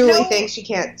she truly thinks she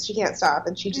can't stop,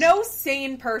 and she just... No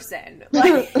sane person.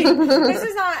 Like, this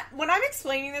is not... When I'm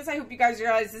explaining this, I hope you guys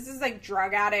realize this is, like,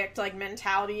 drug addict, like,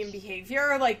 mentality and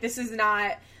behavior. Like, this is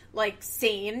not... like,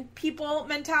 sane people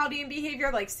mentality and behavior.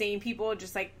 Like, sane people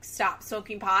just, like, stop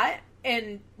smoking pot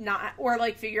and not, or,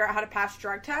 like, figure out how to pass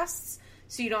drug tests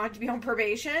so you don't have to be on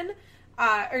probation,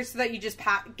 or so that you just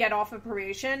get off of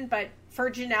probation. But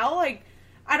for Janelle, like,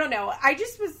 I don't know. I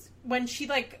just was, when she,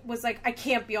 like, was like, I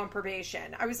can't be on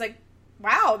probation, I was like,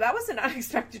 wow, that was an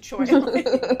unexpected choice. Like,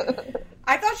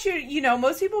 I thought she, you know,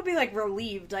 most people would be, like,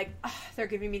 relieved, like, oh, they're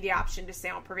giving me the option to stay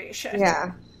on probation.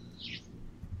 Yeah.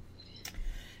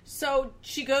 So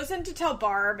she goes in to tell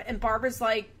Barb, and Barb is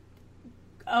like,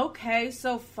 okay,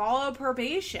 so follow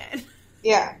probation.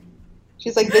 Yeah.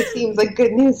 She's like, this seems like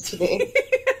good news to me.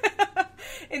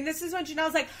 And this is when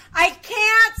Janelle's like, I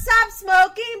can't stop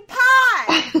smoking pot!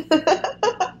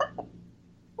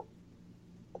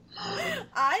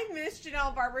 I miss Janelle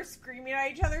and Barbara screaming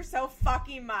at each other so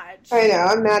fucking much. I know.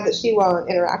 I'm mad that she won't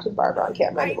interact with Barbara on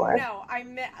camera anymore. I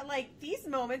know. Like, these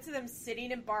moments of them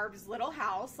sitting in Barb's little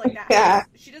house, like that house.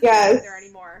 She doesn't live there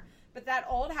anymore. But that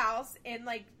old house in,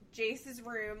 like, Jace's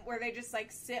room where they just,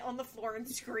 like, sit on the floor and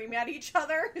scream at each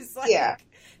other is, like,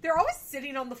 they're always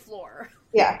sitting on the floor.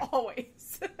 Yeah.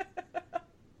 Always.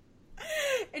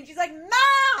 And she's like,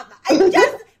 Mom!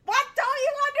 What don't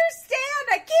you understand?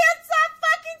 I can't stop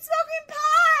fucking smoking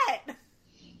pot!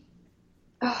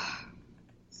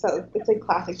 So, it's like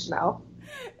classic Janelle.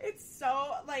 It's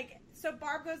so, like, so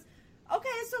Barb goes, okay,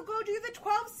 so go do the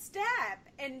 12-step.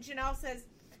 And Janelle says,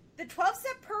 the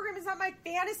 12-step program is not my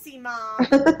fantasy, Mom. I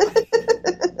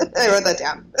wrote that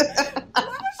down. What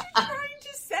was she trying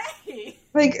to say?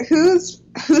 Like, whose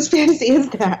fantasy is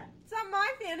that? It's not my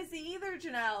fantasy either,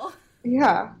 Janelle.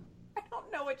 Yeah. I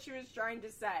don't know what she was trying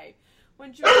to say.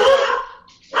 When she was like,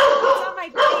 it's not my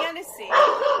fantasy.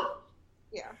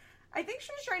 Yeah. I think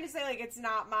she was trying to say, like, it's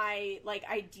not my, like,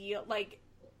 ideal, like,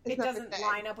 it doesn't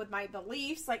line up with my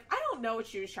beliefs. Like, I don't know what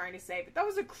she was trying to say, but that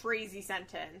was a crazy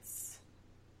sentence.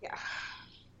 Yeah.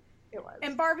 It was.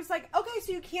 And Barb is like, okay,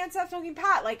 so you can't stop smoking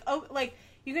pot. Like, oh, like,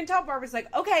 you can tell Barb is like,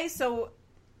 okay, so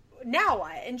now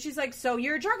what? And she's like, so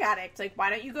you're a drug addict. Like, why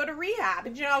don't you go to rehab?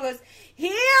 And Janelle goes, here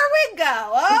we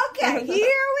go. Okay, here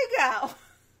we go.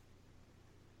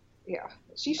 Yeah.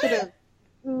 She should have,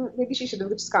 maybe she should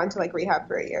have just gone to, like, rehab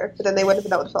for a year, but then they wouldn't have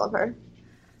been able to film her.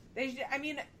 I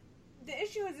mean, the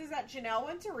issue is that Janelle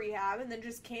went to rehab and then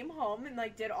just came home and,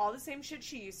 like, did all the same shit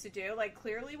she used to do. Like,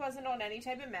 clearly wasn't on any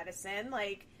type of medicine.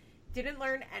 Like, didn't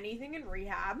learn anything in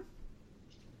rehab.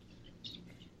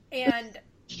 And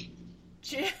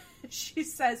she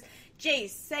says, Jace,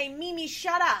 say, Mimi,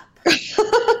 shut up.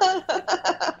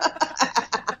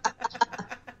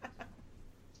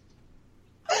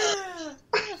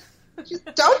 Just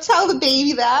don't tell the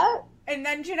baby that. And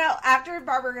then Janelle, after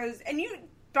Barbara goes,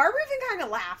 Barbara even kind of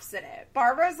laughs at it.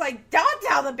 Barbara's like, don't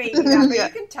tell the baby that. But you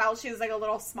can tell she has, like, a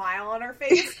little smile on her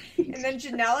face. And then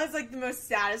Janelle has, like, the most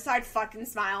satisfied fucking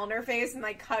smile on her face and,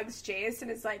 like, hugs Jace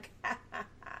and is like,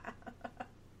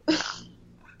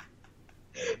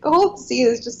 The whole scene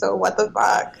is just so what the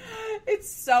fuck. It's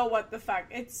so what the fuck.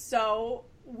 It's so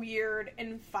weird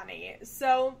and funny.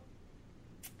 So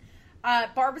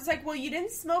Barbara's like, well, you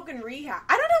didn't smoke in rehab.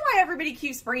 I don't know why everybody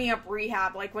keeps bringing up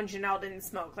rehab, like, when Janelle didn't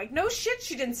smoke. Like, no shit,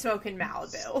 she didn't smoke in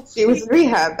Malibu. She was in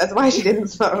rehab. That's why she didn't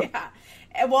smoke. Yeah.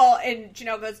 And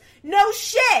Janelle goes, no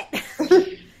shit!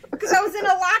 Because I was in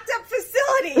a locked-up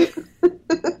facility.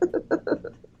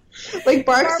 Like,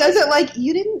 Barb says it like,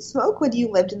 you didn't smoke when you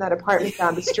lived in that apartment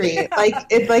down the street. Yeah.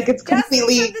 It's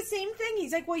completely... Dustin said the same thing.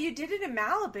 He's like, well, you did it in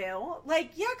Malibu.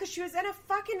 Like, yeah, because she was in a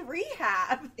fucking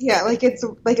rehab. Yeah,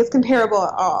 it's comparable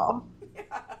at all.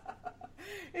 Yeah.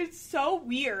 It's so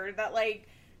weird that, like,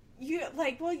 you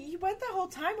went the whole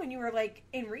time when you were, like,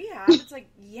 in rehab. It's like,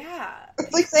 yeah.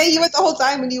 It's like saying you went the whole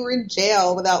time when you were in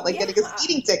jail without, like, getting a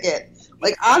speeding ticket.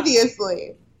 Like,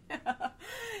 obviously.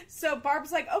 So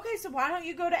Barb's like, okay, so why don't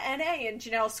you go to NA? And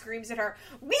Janelle screams at her,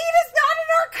 weed is not a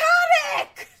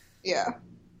narcotic! Yeah.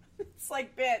 It's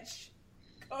like, bitch,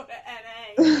 go to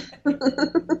NA.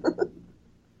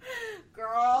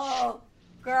 Girl,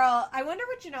 I wonder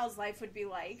what Janelle's life would be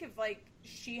like if, like,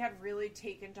 she had really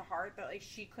taken to heart that, like,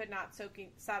 she could not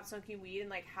stop smoking weed and,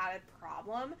 like, had a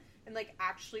problem and, like,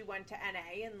 actually went to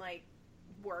NA and, like,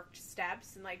 worked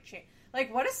steps and, like, changed.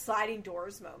 Like, what a sliding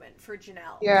doors moment for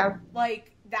Janelle. Yeah.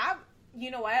 Like, that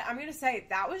you know what? I'm going to say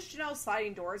that was Janelle's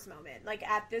sliding doors moment. Like,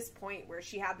 at this point where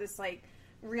she had this, like,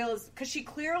 because she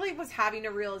clearly was having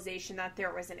a realization that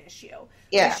there was an issue.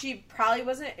 Yeah. Like, she probably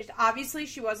wasn't, obviously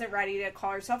she wasn't ready to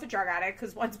call herself a drug addict,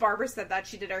 because once Barbara said that,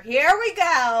 she did her, here we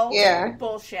go, yeah,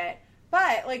 bullshit.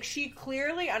 But, like, she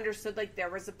clearly understood, like, there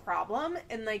was a problem,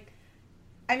 and, like,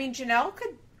 I mean, Janelle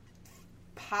could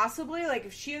possibly, like,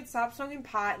 if she had stopped smoking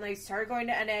pot and, like, started going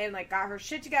to NA and, like, got her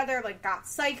shit together, like, got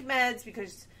psych meds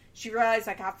because she realized,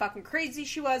 like, how fucking crazy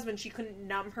she was when she couldn't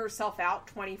numb herself out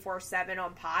 24/7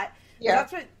 on pot. Yeah.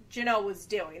 That's what Janelle was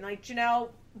doing. Like, Janelle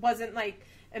wasn't, like,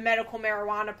 a medical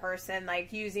marijuana person,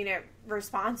 like, using it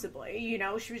responsibly, you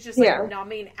know? She was just, like,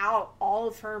 numbing out all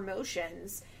of her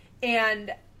emotions.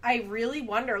 And I really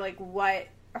wonder, like, what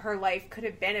her life could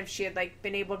have been if she had, like,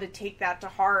 been able to take that to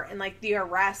heart and, like, the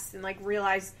arrest and, like,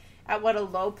 realize at what a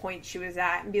low point she was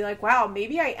at and be like, wow,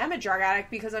 maybe I am a drug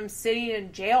addict because I'm sitting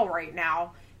in jail right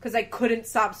now because I couldn't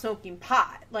stop smoking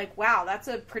pot. Like, wow, that's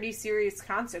a pretty serious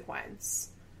consequence.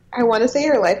 I want to say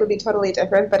her life would be totally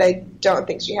different, but I don't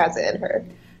think she has it in her.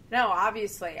 No,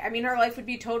 obviously. I mean, her life would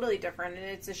be totally different, and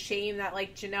it's a shame that,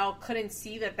 like, Janelle couldn't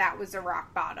see that that was a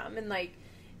rock bottom, and, like,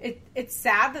 it's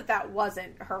sad that that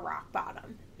wasn't her rock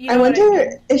bottom. You know, I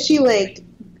wonder if she, like,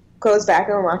 goes back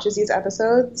and watches these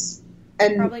episodes.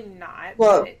 And probably not.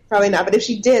 Well, probably not. But if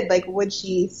she did, like, would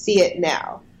she see it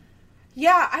now?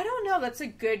 Yeah, I don't know. That's a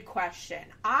good question.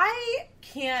 I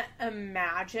can't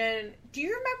imagine. Do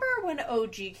you remember when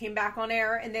OG came back on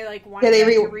air and they, like, wanted to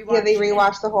rewatch? Yeah, they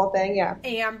rewatched the whole thing, yeah.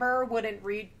 Amber wouldn't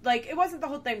read, like, it wasn't the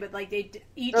whole thing, but, like, they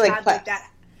each had, like,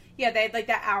 that. Yeah, they had, like,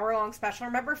 that hour-long special.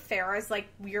 Remember Farrah's, like,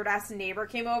 weird-ass neighbor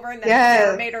came over and then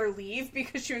Farrah made her leave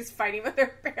because she was fighting with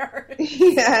her parents?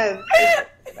 Yes.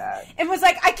 And was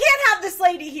like, I can't have this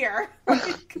lady here.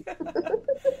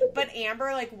 But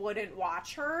Amber, like, wouldn't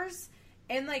watch hers.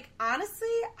 And, like, honestly,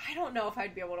 I don't know if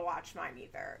I'd be able to watch mine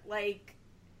either. Like...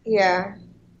 Yeah.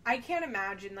 I can't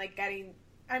imagine, like, getting...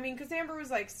 I mean, because Amber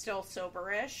was, like, still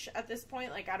sober-ish at this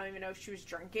point. Like, I don't even know if she was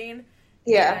drinking.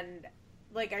 Yeah. And...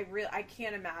 Like, I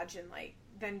can't imagine, like,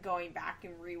 then going back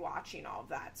and rewatching all of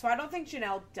that. So I don't think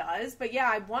Janelle does. But, yeah,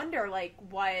 I wonder, like,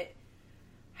 what...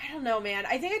 I don't know, man.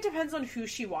 I think it depends on who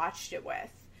she watched it with.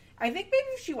 I think maybe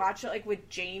if she watched it, like, with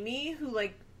Jamie, who,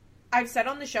 like... I've said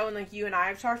on the show, and, like, you and I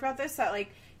have talked about this, that,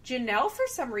 like, Janelle, for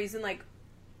some reason, like,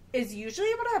 is usually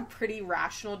able to have pretty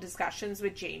rational discussions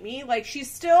with Jamie. Like, she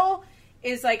still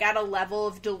is, like, at a level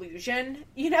of delusion,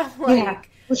 you know? Like... Yeah.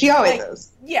 Well, she always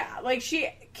is. Yeah, like, she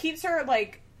keeps her,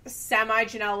 like,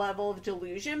 semi-Janelle level of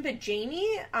delusion, but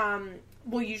Jamie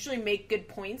will usually make good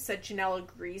points that Janelle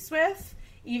agrees with,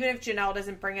 even if Janelle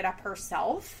doesn't bring it up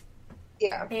herself.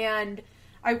 Yeah. And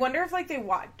I wonder if, like,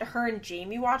 her and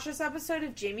Jamie watch this episode,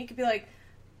 if Jamie could be like,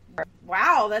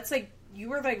 wow, that's, like, you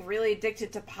were, like, really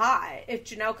addicted to pot. If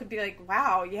Janelle could be like,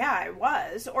 wow, yeah, I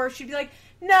was. Or she'd be like,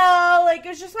 no, like, it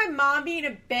was just my mom being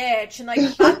a bitch, and, like,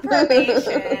 fuck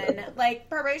probation. Like,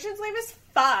 probation's lame as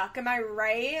fuck, am I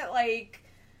right? Like,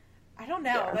 I don't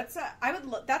know. Yeah.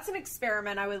 That's an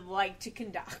experiment I would like to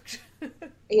conduct.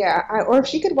 Yeah, or if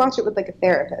she could watch it with, like, a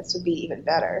therapist, would be even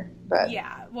better. But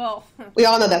yeah, well... we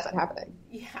all know that's not happening.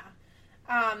 Yeah.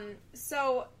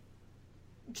 So...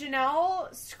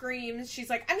 Janelle screams, she's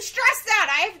like, I'm stressed out,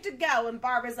 I have to go. And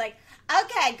Barbara's like,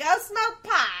 okay, go smoke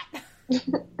pot.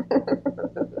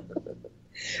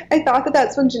 I thought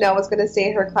that's when Janelle was going to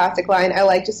say her classic line, I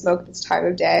like to smoke this time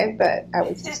of day, but I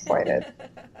was disappointed.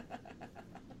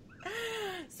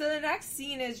 So the next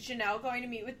scene is Janelle going to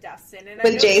meet with Dustin. And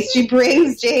with Jace. She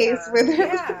brings Jace with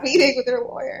her meeting with her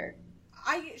lawyer.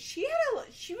 She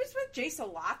was with Jace a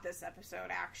lot this episode,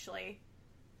 actually.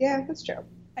 Yeah, that's true.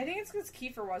 I think it's because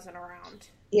Kiefer wasn't around.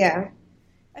 Yeah.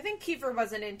 I think Kiefer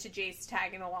wasn't into Jace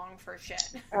tagging along for shit.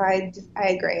 I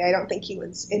agree. I don't think he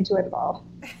was into it at all.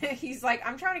 He's like,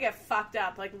 I'm trying to get fucked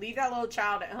up. Like, leave that little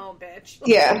child at home, bitch.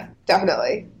 Yeah,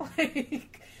 definitely.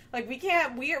 Like we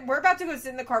can't, we're about to go sit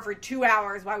in the car for 2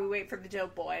 hours while we wait for the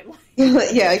dope boy.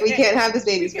 Yeah, like we can't have this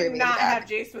baby screaming. We cannot have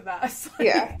Jace with us. Like,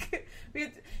 yeah.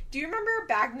 Do you remember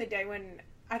back in the day when,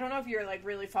 I don't know if you're, like,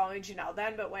 really following Janelle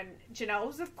then, but when Janelle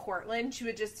was with Cortland, she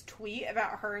would just tweet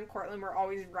about her and Cortland were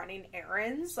always running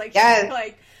errands. Like, yes. She'd be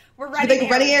like, we're running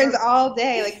errands. Running errands all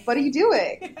day. Like, what are you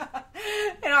doing? Yeah.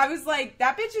 And I was like,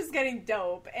 that bitch is getting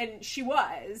dope. And she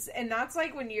was. And that's,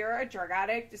 like, when you're a drug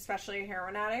addict, especially a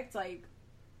heroin addict, like,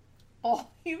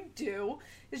 all you do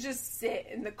is just sit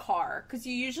in the car. Because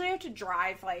you usually have to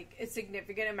drive, like, a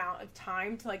significant amount of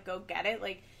time to, like, go get it.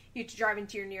 Like, you have to drive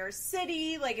into your nearest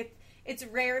city. Like, it's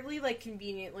rarely, like,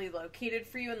 conveniently located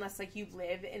for you unless, like, you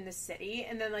live in the city.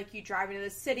 And then, like, you drive into the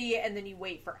city and then you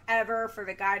wait forever for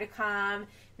the guy to come.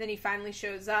 Then he finally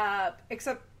shows up.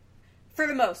 Except, for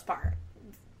the most part,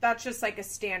 that's just, like, a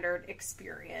standard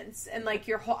experience. And, like,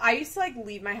 I used to, like,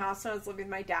 leave my house when I was living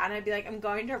with my dad, and I'd be like, I'm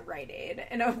going to Rite Aid.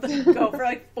 And I would, like, go for,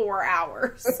 like, 4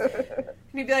 hours. And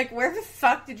he'd be like, where the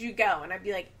fuck did you go? And I'd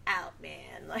be like, out,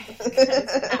 man. Like,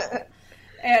 out.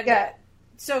 And,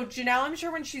 so Janelle, I'm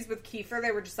sure when she's with Kiefer,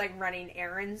 they were just, like, running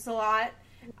errands a lot.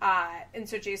 And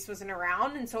so Jace wasn't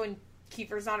around. And so when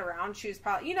Kiefer's not around, she was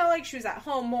probably, you know, like, she was at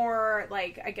home more.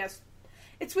 Like, I guess,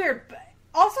 it's weird. But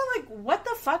also, like, what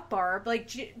the fuck, Barb? Like,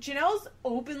 Janelle's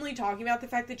openly talking about the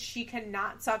fact that she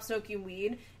cannot stop smoking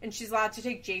weed. And she's allowed to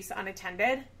take Jace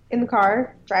unattended. In the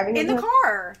car? Driving in the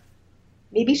car.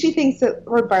 Maybe she thinks that,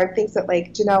 or Barb thinks that,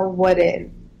 like, Janelle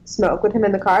wouldn't smoke with him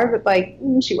in the car. But, like,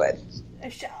 she would.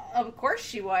 Of course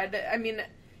she would. I mean,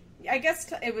 I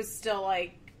guess it was still,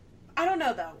 like, I don't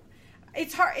know, though.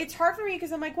 It's hard for me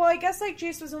because I'm like, well, I guess, like,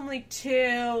 Jace was only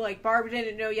 2. Like, Barb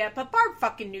didn't know yet. But Barb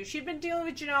fucking knew. She'd been dealing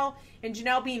with Janelle and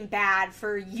Janelle being bad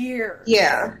for years.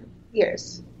 Yeah,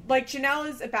 years. Like, Janelle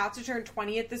is about to turn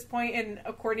 20 at this point, and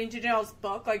according to Janelle's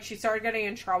book, like, she started getting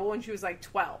in trouble when she was, like,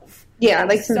 12. Yeah,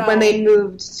 like, so, when they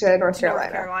moved to North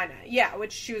Carolina. Yeah,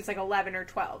 which she was, like, 11 or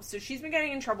 12. So she's been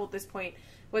getting in trouble at this point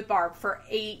with Barb for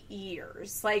 8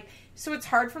 years. Like, so it's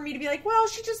hard for me to be like, well,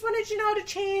 she just wanted Janelle to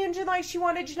change, and, like, she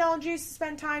wanted Janelle and Jace to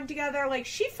spend time together. Like,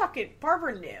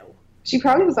 Barbara knew. She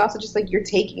probably was also just like, you're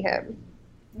taking him.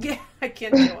 Yeah, I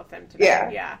can't deal with him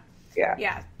today.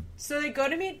 Yeah. So they go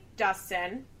to meet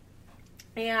Dustin,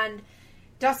 and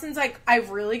Dustin's like, I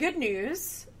have really good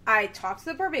news. I talked to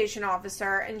the probation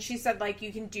officer, and she said, like,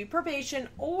 you can do probation,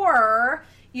 or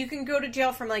you can go to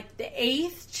jail from, like, the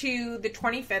 8th to the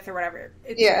 25th or whatever.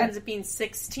 It ends up being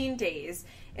 16 days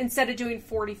instead of doing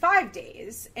 45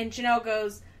 days. And Janelle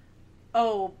goes,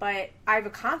 oh, but I have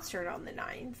a concert on the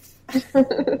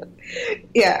 9th.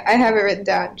 Yeah, I have it written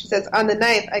down. She says, on the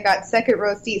 9th, I got second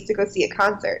row seats to go see a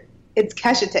concert. It's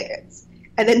Kesha tickets.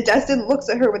 And then Dustin looks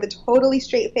at her with a totally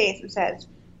straight face and says,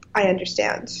 I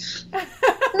understand.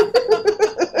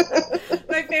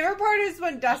 My favorite part is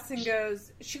when Dustin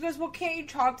goes, she goes, well, can't you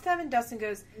talk to them? And Dustin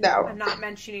goes, no, I'm not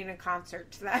mentioning a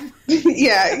concert to them.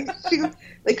 Yeah. She goes,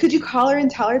 like, could you call her and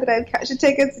tell her that I have Kesha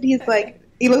tickets? And he's like,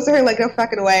 he looks at her like, no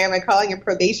fucking way. Am I calling your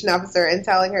probation officer and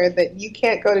telling her that you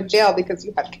can't go to jail because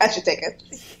you have Kesha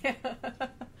tickets? Yeah.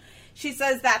 She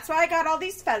says, that's why I got all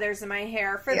these feathers in my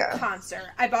hair for the concert.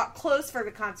 I bought clothes for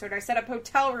the concert. I set up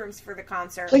hotel rooms for the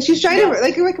concert. Like, she's trying to,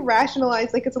 like,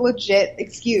 rationalize, like, it's a legit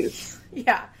excuse.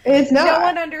 Yeah. And it's not. No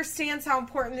one understands how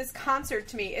important this concert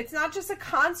to me. It's not just a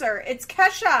concert. It's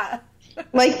Kesha.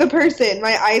 Like the person,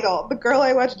 my idol. The girl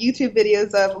I watch YouTube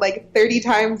videos of, like, 30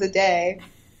 times a day.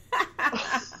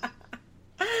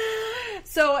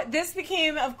 So this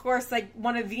became, of course, like,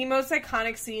 one of the most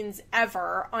iconic scenes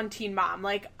ever on Teen Mom.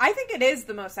 Like, I think it is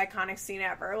the most iconic scene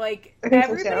ever. Like,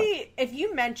 everybody, if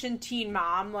you mention Teen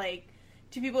Mom, like,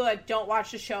 to people that don't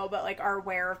watch the show but, like, are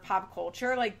aware of pop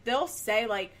culture, like, they'll say,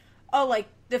 like, oh, like,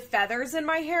 the feathers in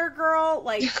my hair girl,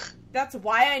 like, that's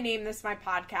why I named this my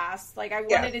podcast. Like, I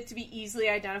wanted it to be easily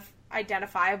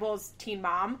identifiable as Teen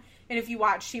Mom. And if you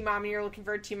watch Teen Mom and you're looking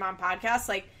for a Teen Mom podcast,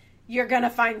 like, you're gonna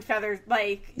find feathers,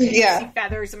 like, if you see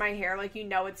feathers in my hair, like, you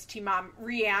know it's Teen Mom.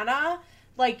 Rihanna,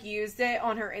 like, used it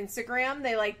on her Instagram.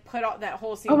 They, like, put all that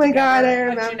whole scene together God, I of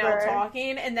remember. Janelle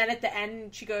talking, and then at the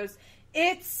end, she goes,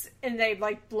 it's, and they,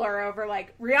 like, blur over,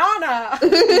 like, Rihanna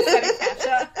instead of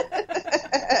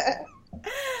Kesha.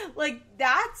 Like,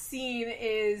 that scene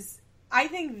is, I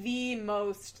think, the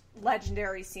most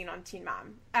legendary scene on Teen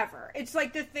Mom ever. It's,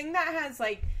 like, the thing that has,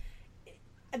 like,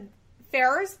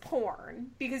 Farrah's porn,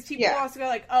 because people also go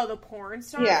like, oh, the porn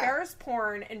star. Farrah's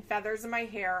porn and feathers in my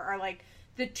hair are, like,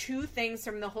 the two things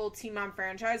from the whole Teen Mom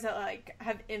franchise that, like,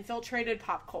 have infiltrated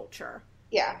pop culture.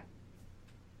 Yeah.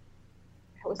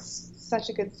 That was such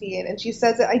a good scene. And she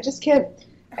says it, I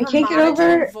can't get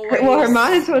over her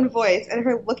monotone voice and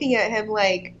her looking at him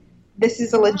like, this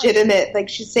is a legitimate, like,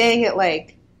 she's saying it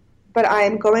like, but I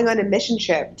am going on a mission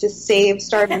trip to save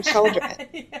starving children.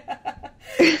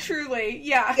 Truly,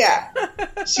 yeah. Yeah.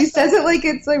 She says it like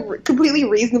it's a completely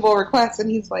reasonable request, and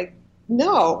he's like,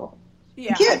 no,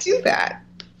 you can't do that.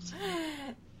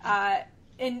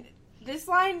 And this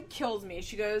line kills me.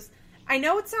 She goes, I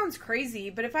know it sounds crazy,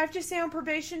 but if I have to stay on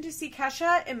probation to see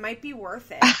Kesha, it might be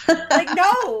worth it. Like,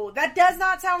 no, that does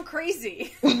not sound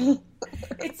crazy.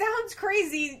 It sounds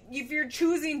crazy if you're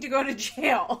choosing to go to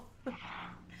jail.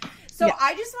 So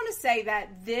I just want to say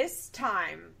that this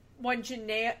time, when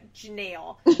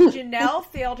Janelle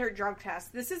failed her drug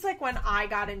test. This is, like, when I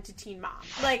got into Teen Mom.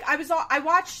 Like, I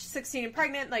watched 16 and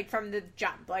Pregnant, like, from the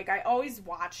jump. Like, I always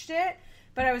watched it,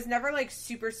 but I was never, like,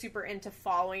 super, super into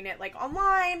following it, like,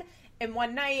 online. And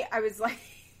one night, I was, like,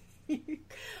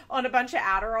 on a bunch of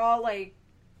Adderall,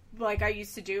 like I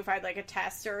used to do if I had, like, a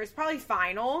test, or it was probably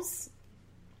finals.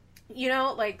 You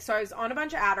know, like, so I was on a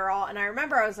bunch of Adderall, and I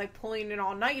remember I was, like, pulling an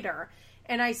all-nighter.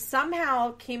 And I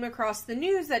somehow came across the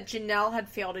news that Janelle had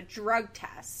failed a drug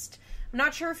test. I'm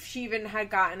not sure if she even had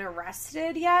gotten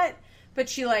arrested yet, but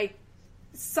she, like,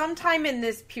 sometime in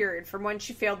this period from when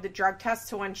she failed the drug test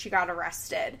to when she got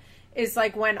arrested is,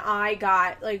 like, when I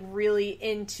got, like, really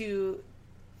into...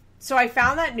 So I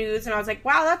found that news, and I was like,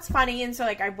 wow, that's funny. And so,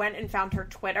 like, I went and found her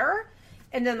Twitter,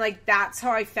 and then, like, that's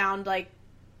how I found, like,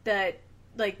 the,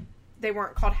 like, they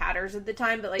weren't called hatters at the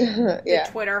time, but, like, the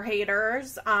Twitter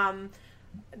haters,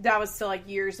 that was still, like,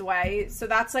 years away. So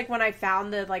that's, like, when I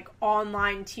found the, like,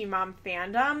 online Teen Mom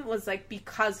fandom was, like,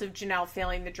 because of Janelle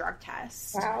failing the drug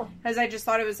test. Wow. Because I just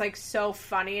thought it was, like, so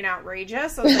funny and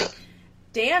outrageous. I was like,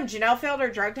 damn, Janelle failed her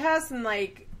drug test, and,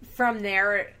 like, from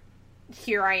there,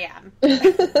 here I am.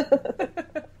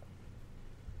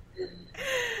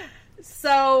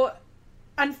 So...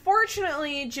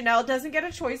 Unfortunately, Janelle doesn't get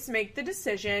a choice to make the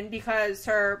decision because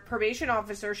her probation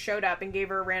officer showed up and gave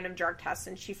her a random drug test,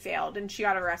 and she failed, and she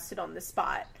got arrested on the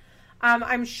spot.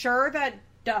 I'm sure that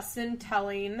Dustin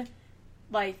telling,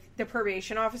 like, the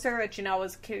probation officer that Janelle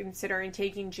was considering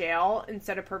taking jail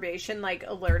instead of probation, like,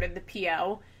 alerted the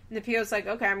PO. And the PO's like,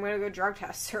 okay, I'm going to go drug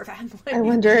test her then. Like, I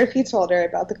wonder if he told her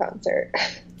about the concert.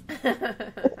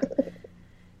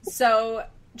 So...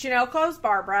 Janelle calls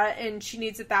Barbara, and she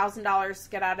needs $1,000 to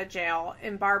get out of jail.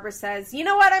 And Barbara says, you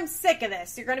know what? I'm sick of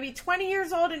this. You're going to be 20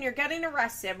 years old, and you're getting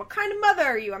arrested. What kind of mother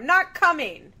are you? I'm not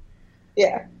coming.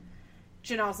 Yeah.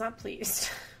 Janelle's not pleased.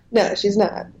 No, she's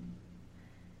not.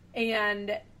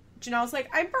 And Janelle's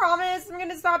like, I promise I'm going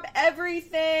to stop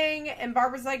everything. And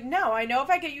Barbara's like, no, I know if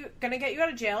I'm going to get you out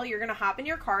of jail, you're going to hop in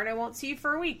your car, and I won't see you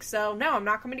for a week. So, no, I'm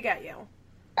not coming to get you.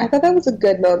 I thought that was a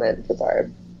good moment for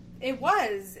Barb. It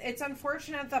was. It's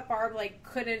unfortunate that Barb, like,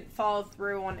 couldn't follow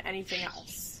through on anything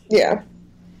else. Yeah.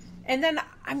 And then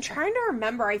I'm trying to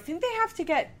remember. I think they have to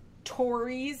get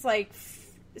Tori's, like,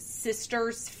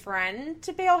 sister's friend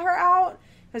to bail her out.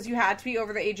 Because you had to be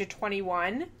over the age of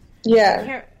 21.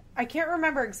 Yeah. I can't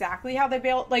remember exactly how they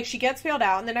bail. Like, she gets bailed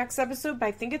out in the next episode, but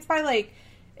I think it's by, like,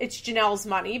 it's Janelle's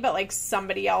money, but, like,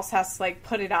 somebody else has to, like,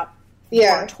 put it up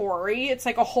for Tori. It's,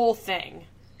 like, a whole thing.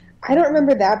 I don't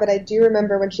remember that, but I do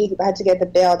remember when she had to get the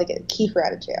bail to get Kiefer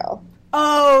out of jail.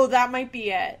 Oh, that might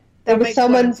be it. It was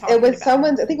someone's. I think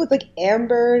it was like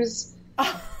Amber's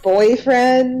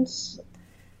boyfriend.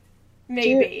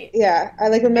 Maybe. Yeah, I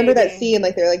like remember that scene.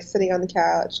 Like they're like sitting on the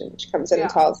couch, and she comes in and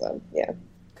tells them. Yeah.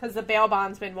 Because the bail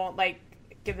bondsman won't like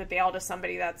give the bail to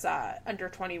somebody that's under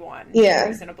 21. Yeah.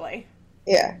 Reasonably.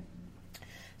 Yeah.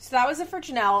 So that was it for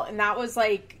Janelle, and that was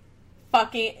like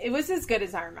fucking. It was as good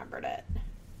as I remembered it.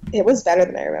 It was better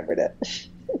than I remembered it.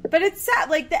 But it's sad.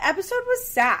 Like, the episode was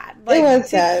sad. Like, it was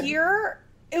sad.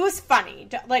 It was funny.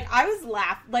 Like, I was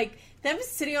laughing. Like, them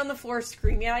sitting on the floor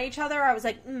screaming at each other, I was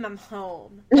like, I'm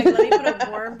home. Like, let me put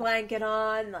a warm blanket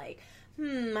on. Like,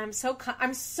 I'm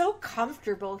so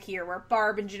comfortable here where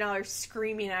Barb and Janelle are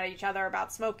screaming at each other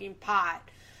about smoking pot.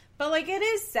 But, like, it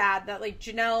is sad that, like,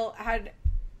 Janelle had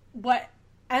what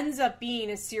ends up being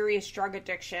a serious drug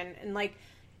addiction, and, like,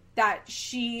 that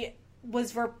she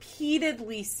was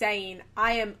repeatedly saying,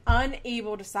 I am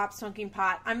unable to stop smoking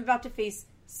pot. I'm about to face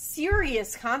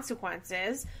serious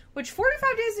consequences, which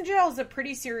 45 days in jail is a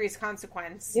pretty serious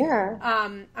consequence. Yeah.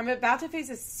 I'm about to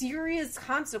face a serious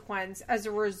consequence as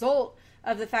a result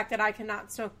of the fact that I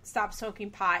cannot stop smoking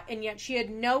pot. And yet she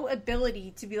had no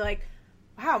ability to be like,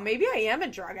 wow, maybe I am a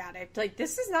drug addict. Like,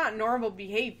 this is not normal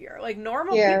behavior. Like,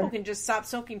 normal people can just stop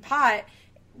smoking pot,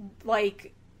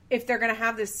 like, if they're going to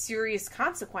have this serious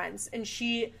consequence. And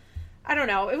she, I don't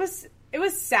know, it was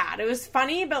sad. It was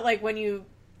funny, but, like, when you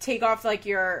take off, like,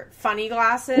 your funny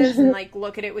glasses and, like,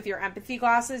 look at it with your empathy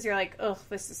glasses, you're like, ugh,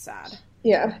 this is sad.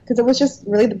 Yeah, because it was just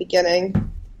really the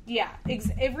beginning. Yeah,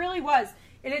 it really was.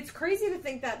 And it's crazy to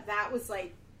think that was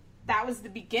the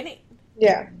beginning.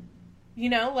 Yeah. You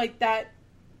know, like, that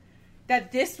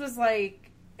this was,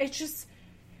 like, it's just,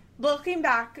 looking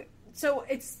back, so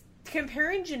it's,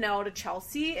 comparing Janelle to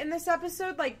Chelsea in this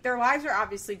episode, like, their lives are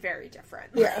obviously very different.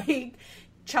 Yeah. Like,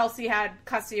 Chelsea had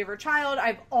custody of her child.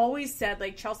 I've always said,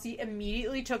 like, Chelsea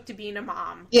immediately took to being a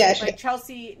mom. Yeah. Like,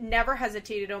 Chelsea never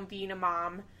hesitated on being a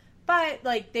mom. But,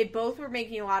 like, they both were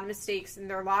making a lot of mistakes, and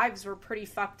their lives were pretty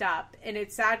fucked up. And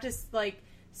it's sad to, like,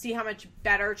 see how much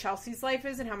better Chelsea's life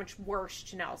is and how much worse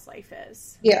Janelle's life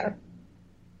is. Yeah,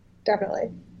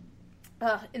 definitely.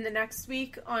 In the next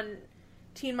week on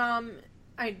Teen Mom,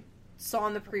 I saw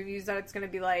in the previews that it's going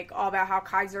to be like all about how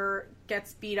Kaiser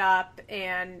gets beat up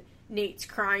and Nate's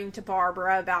crying to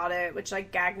Barbara about it, which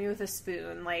like gagged me with a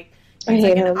spoon. Like, I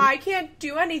hate him. I can't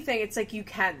do anything. It's like you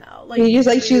can though. Like you just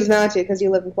like choose not to because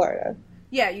you live in Florida.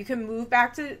 Yeah, you can move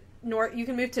back to You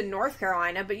can move to North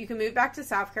Carolina, but you can move back to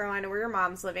South Carolina where your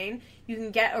mom's living. You can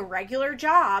get a regular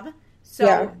job.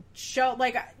 So show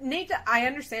like Nate. I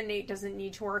understand Nate doesn't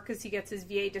need to work because he gets his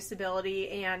VA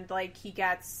disability and like he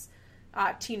gets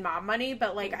Teen Mom money.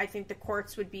 But like I think the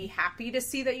courts would be happy to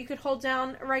see that you could hold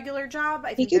down a regular job.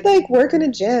 I think he could like work in a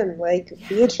gym, like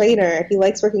be a trainer if he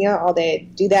likes working out all day.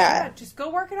 Do that. Yeah, just go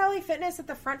work at LA Fitness at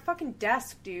the front fucking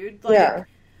desk, dude. Like,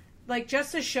 like,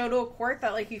 just to show to a court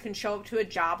that, like, you can show up to a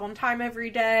job on time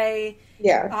every day.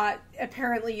 Yeah.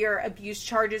 Apparently your abuse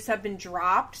charges have been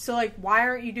dropped. So, like, why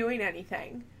aren't you doing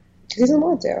anything? He doesn't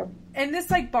want to. And this,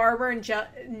 like, Barbara and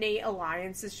Nate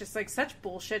alliance is just, like, such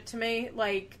bullshit to me.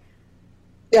 Like...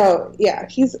 Oh, yeah.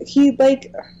 He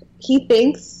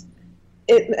thinks...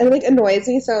 It like, annoys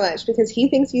me so much because he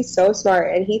thinks he's so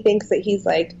smart and he thinks that he's,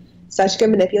 like, such a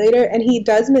good manipulator. And he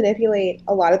does manipulate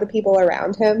a lot of the people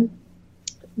around him.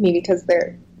 Maybe because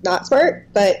they're not smart,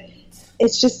 but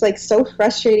it's just like so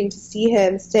frustrating to see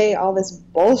him say all this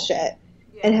bullshit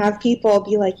and have people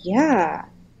be like, yeah,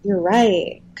 you're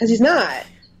right. Because he's not.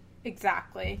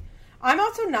 Exactly. I'm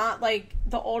also not like,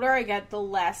 the older I get, the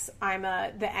less I'm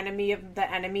the enemy of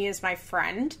the enemy is my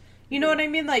friend. You know what I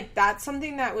mean? Like, that's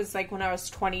something that was like when I was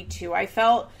 22, I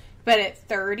felt. But at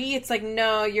 30, it's like,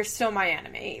 no, you're still my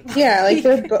enemy. Yeah, like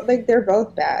they're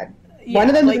both bad. Yeah, one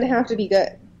of them doesn't have to be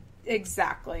good.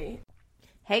 Exactly.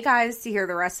 Hey guys, to hear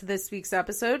the rest of this week's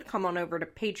episode, come on over to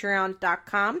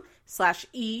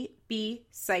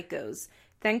patreon.com/ebpsychos.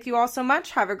 Thank you all so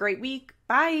much. Have a great week.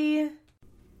 Bye.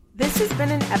 This has been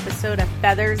an episode of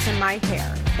Feathers in My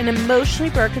Hair, an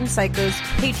Emotionally Broken Psychos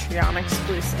Patreon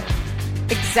exclusive.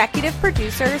 Executive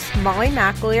producers Molly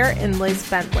McAleer and Liz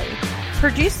Bentley.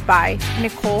 Produced by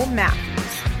Nicole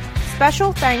Matthews.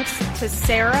 Special thanks to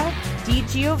Sarah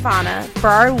DiGiovanna for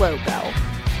our logo.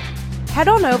 Head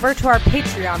on over to our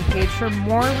Patreon page for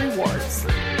more rewards.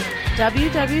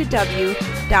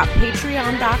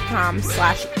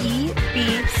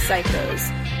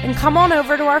 www.patreon.com/ebpsychos. And come on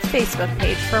over to our Facebook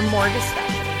page for more discussion.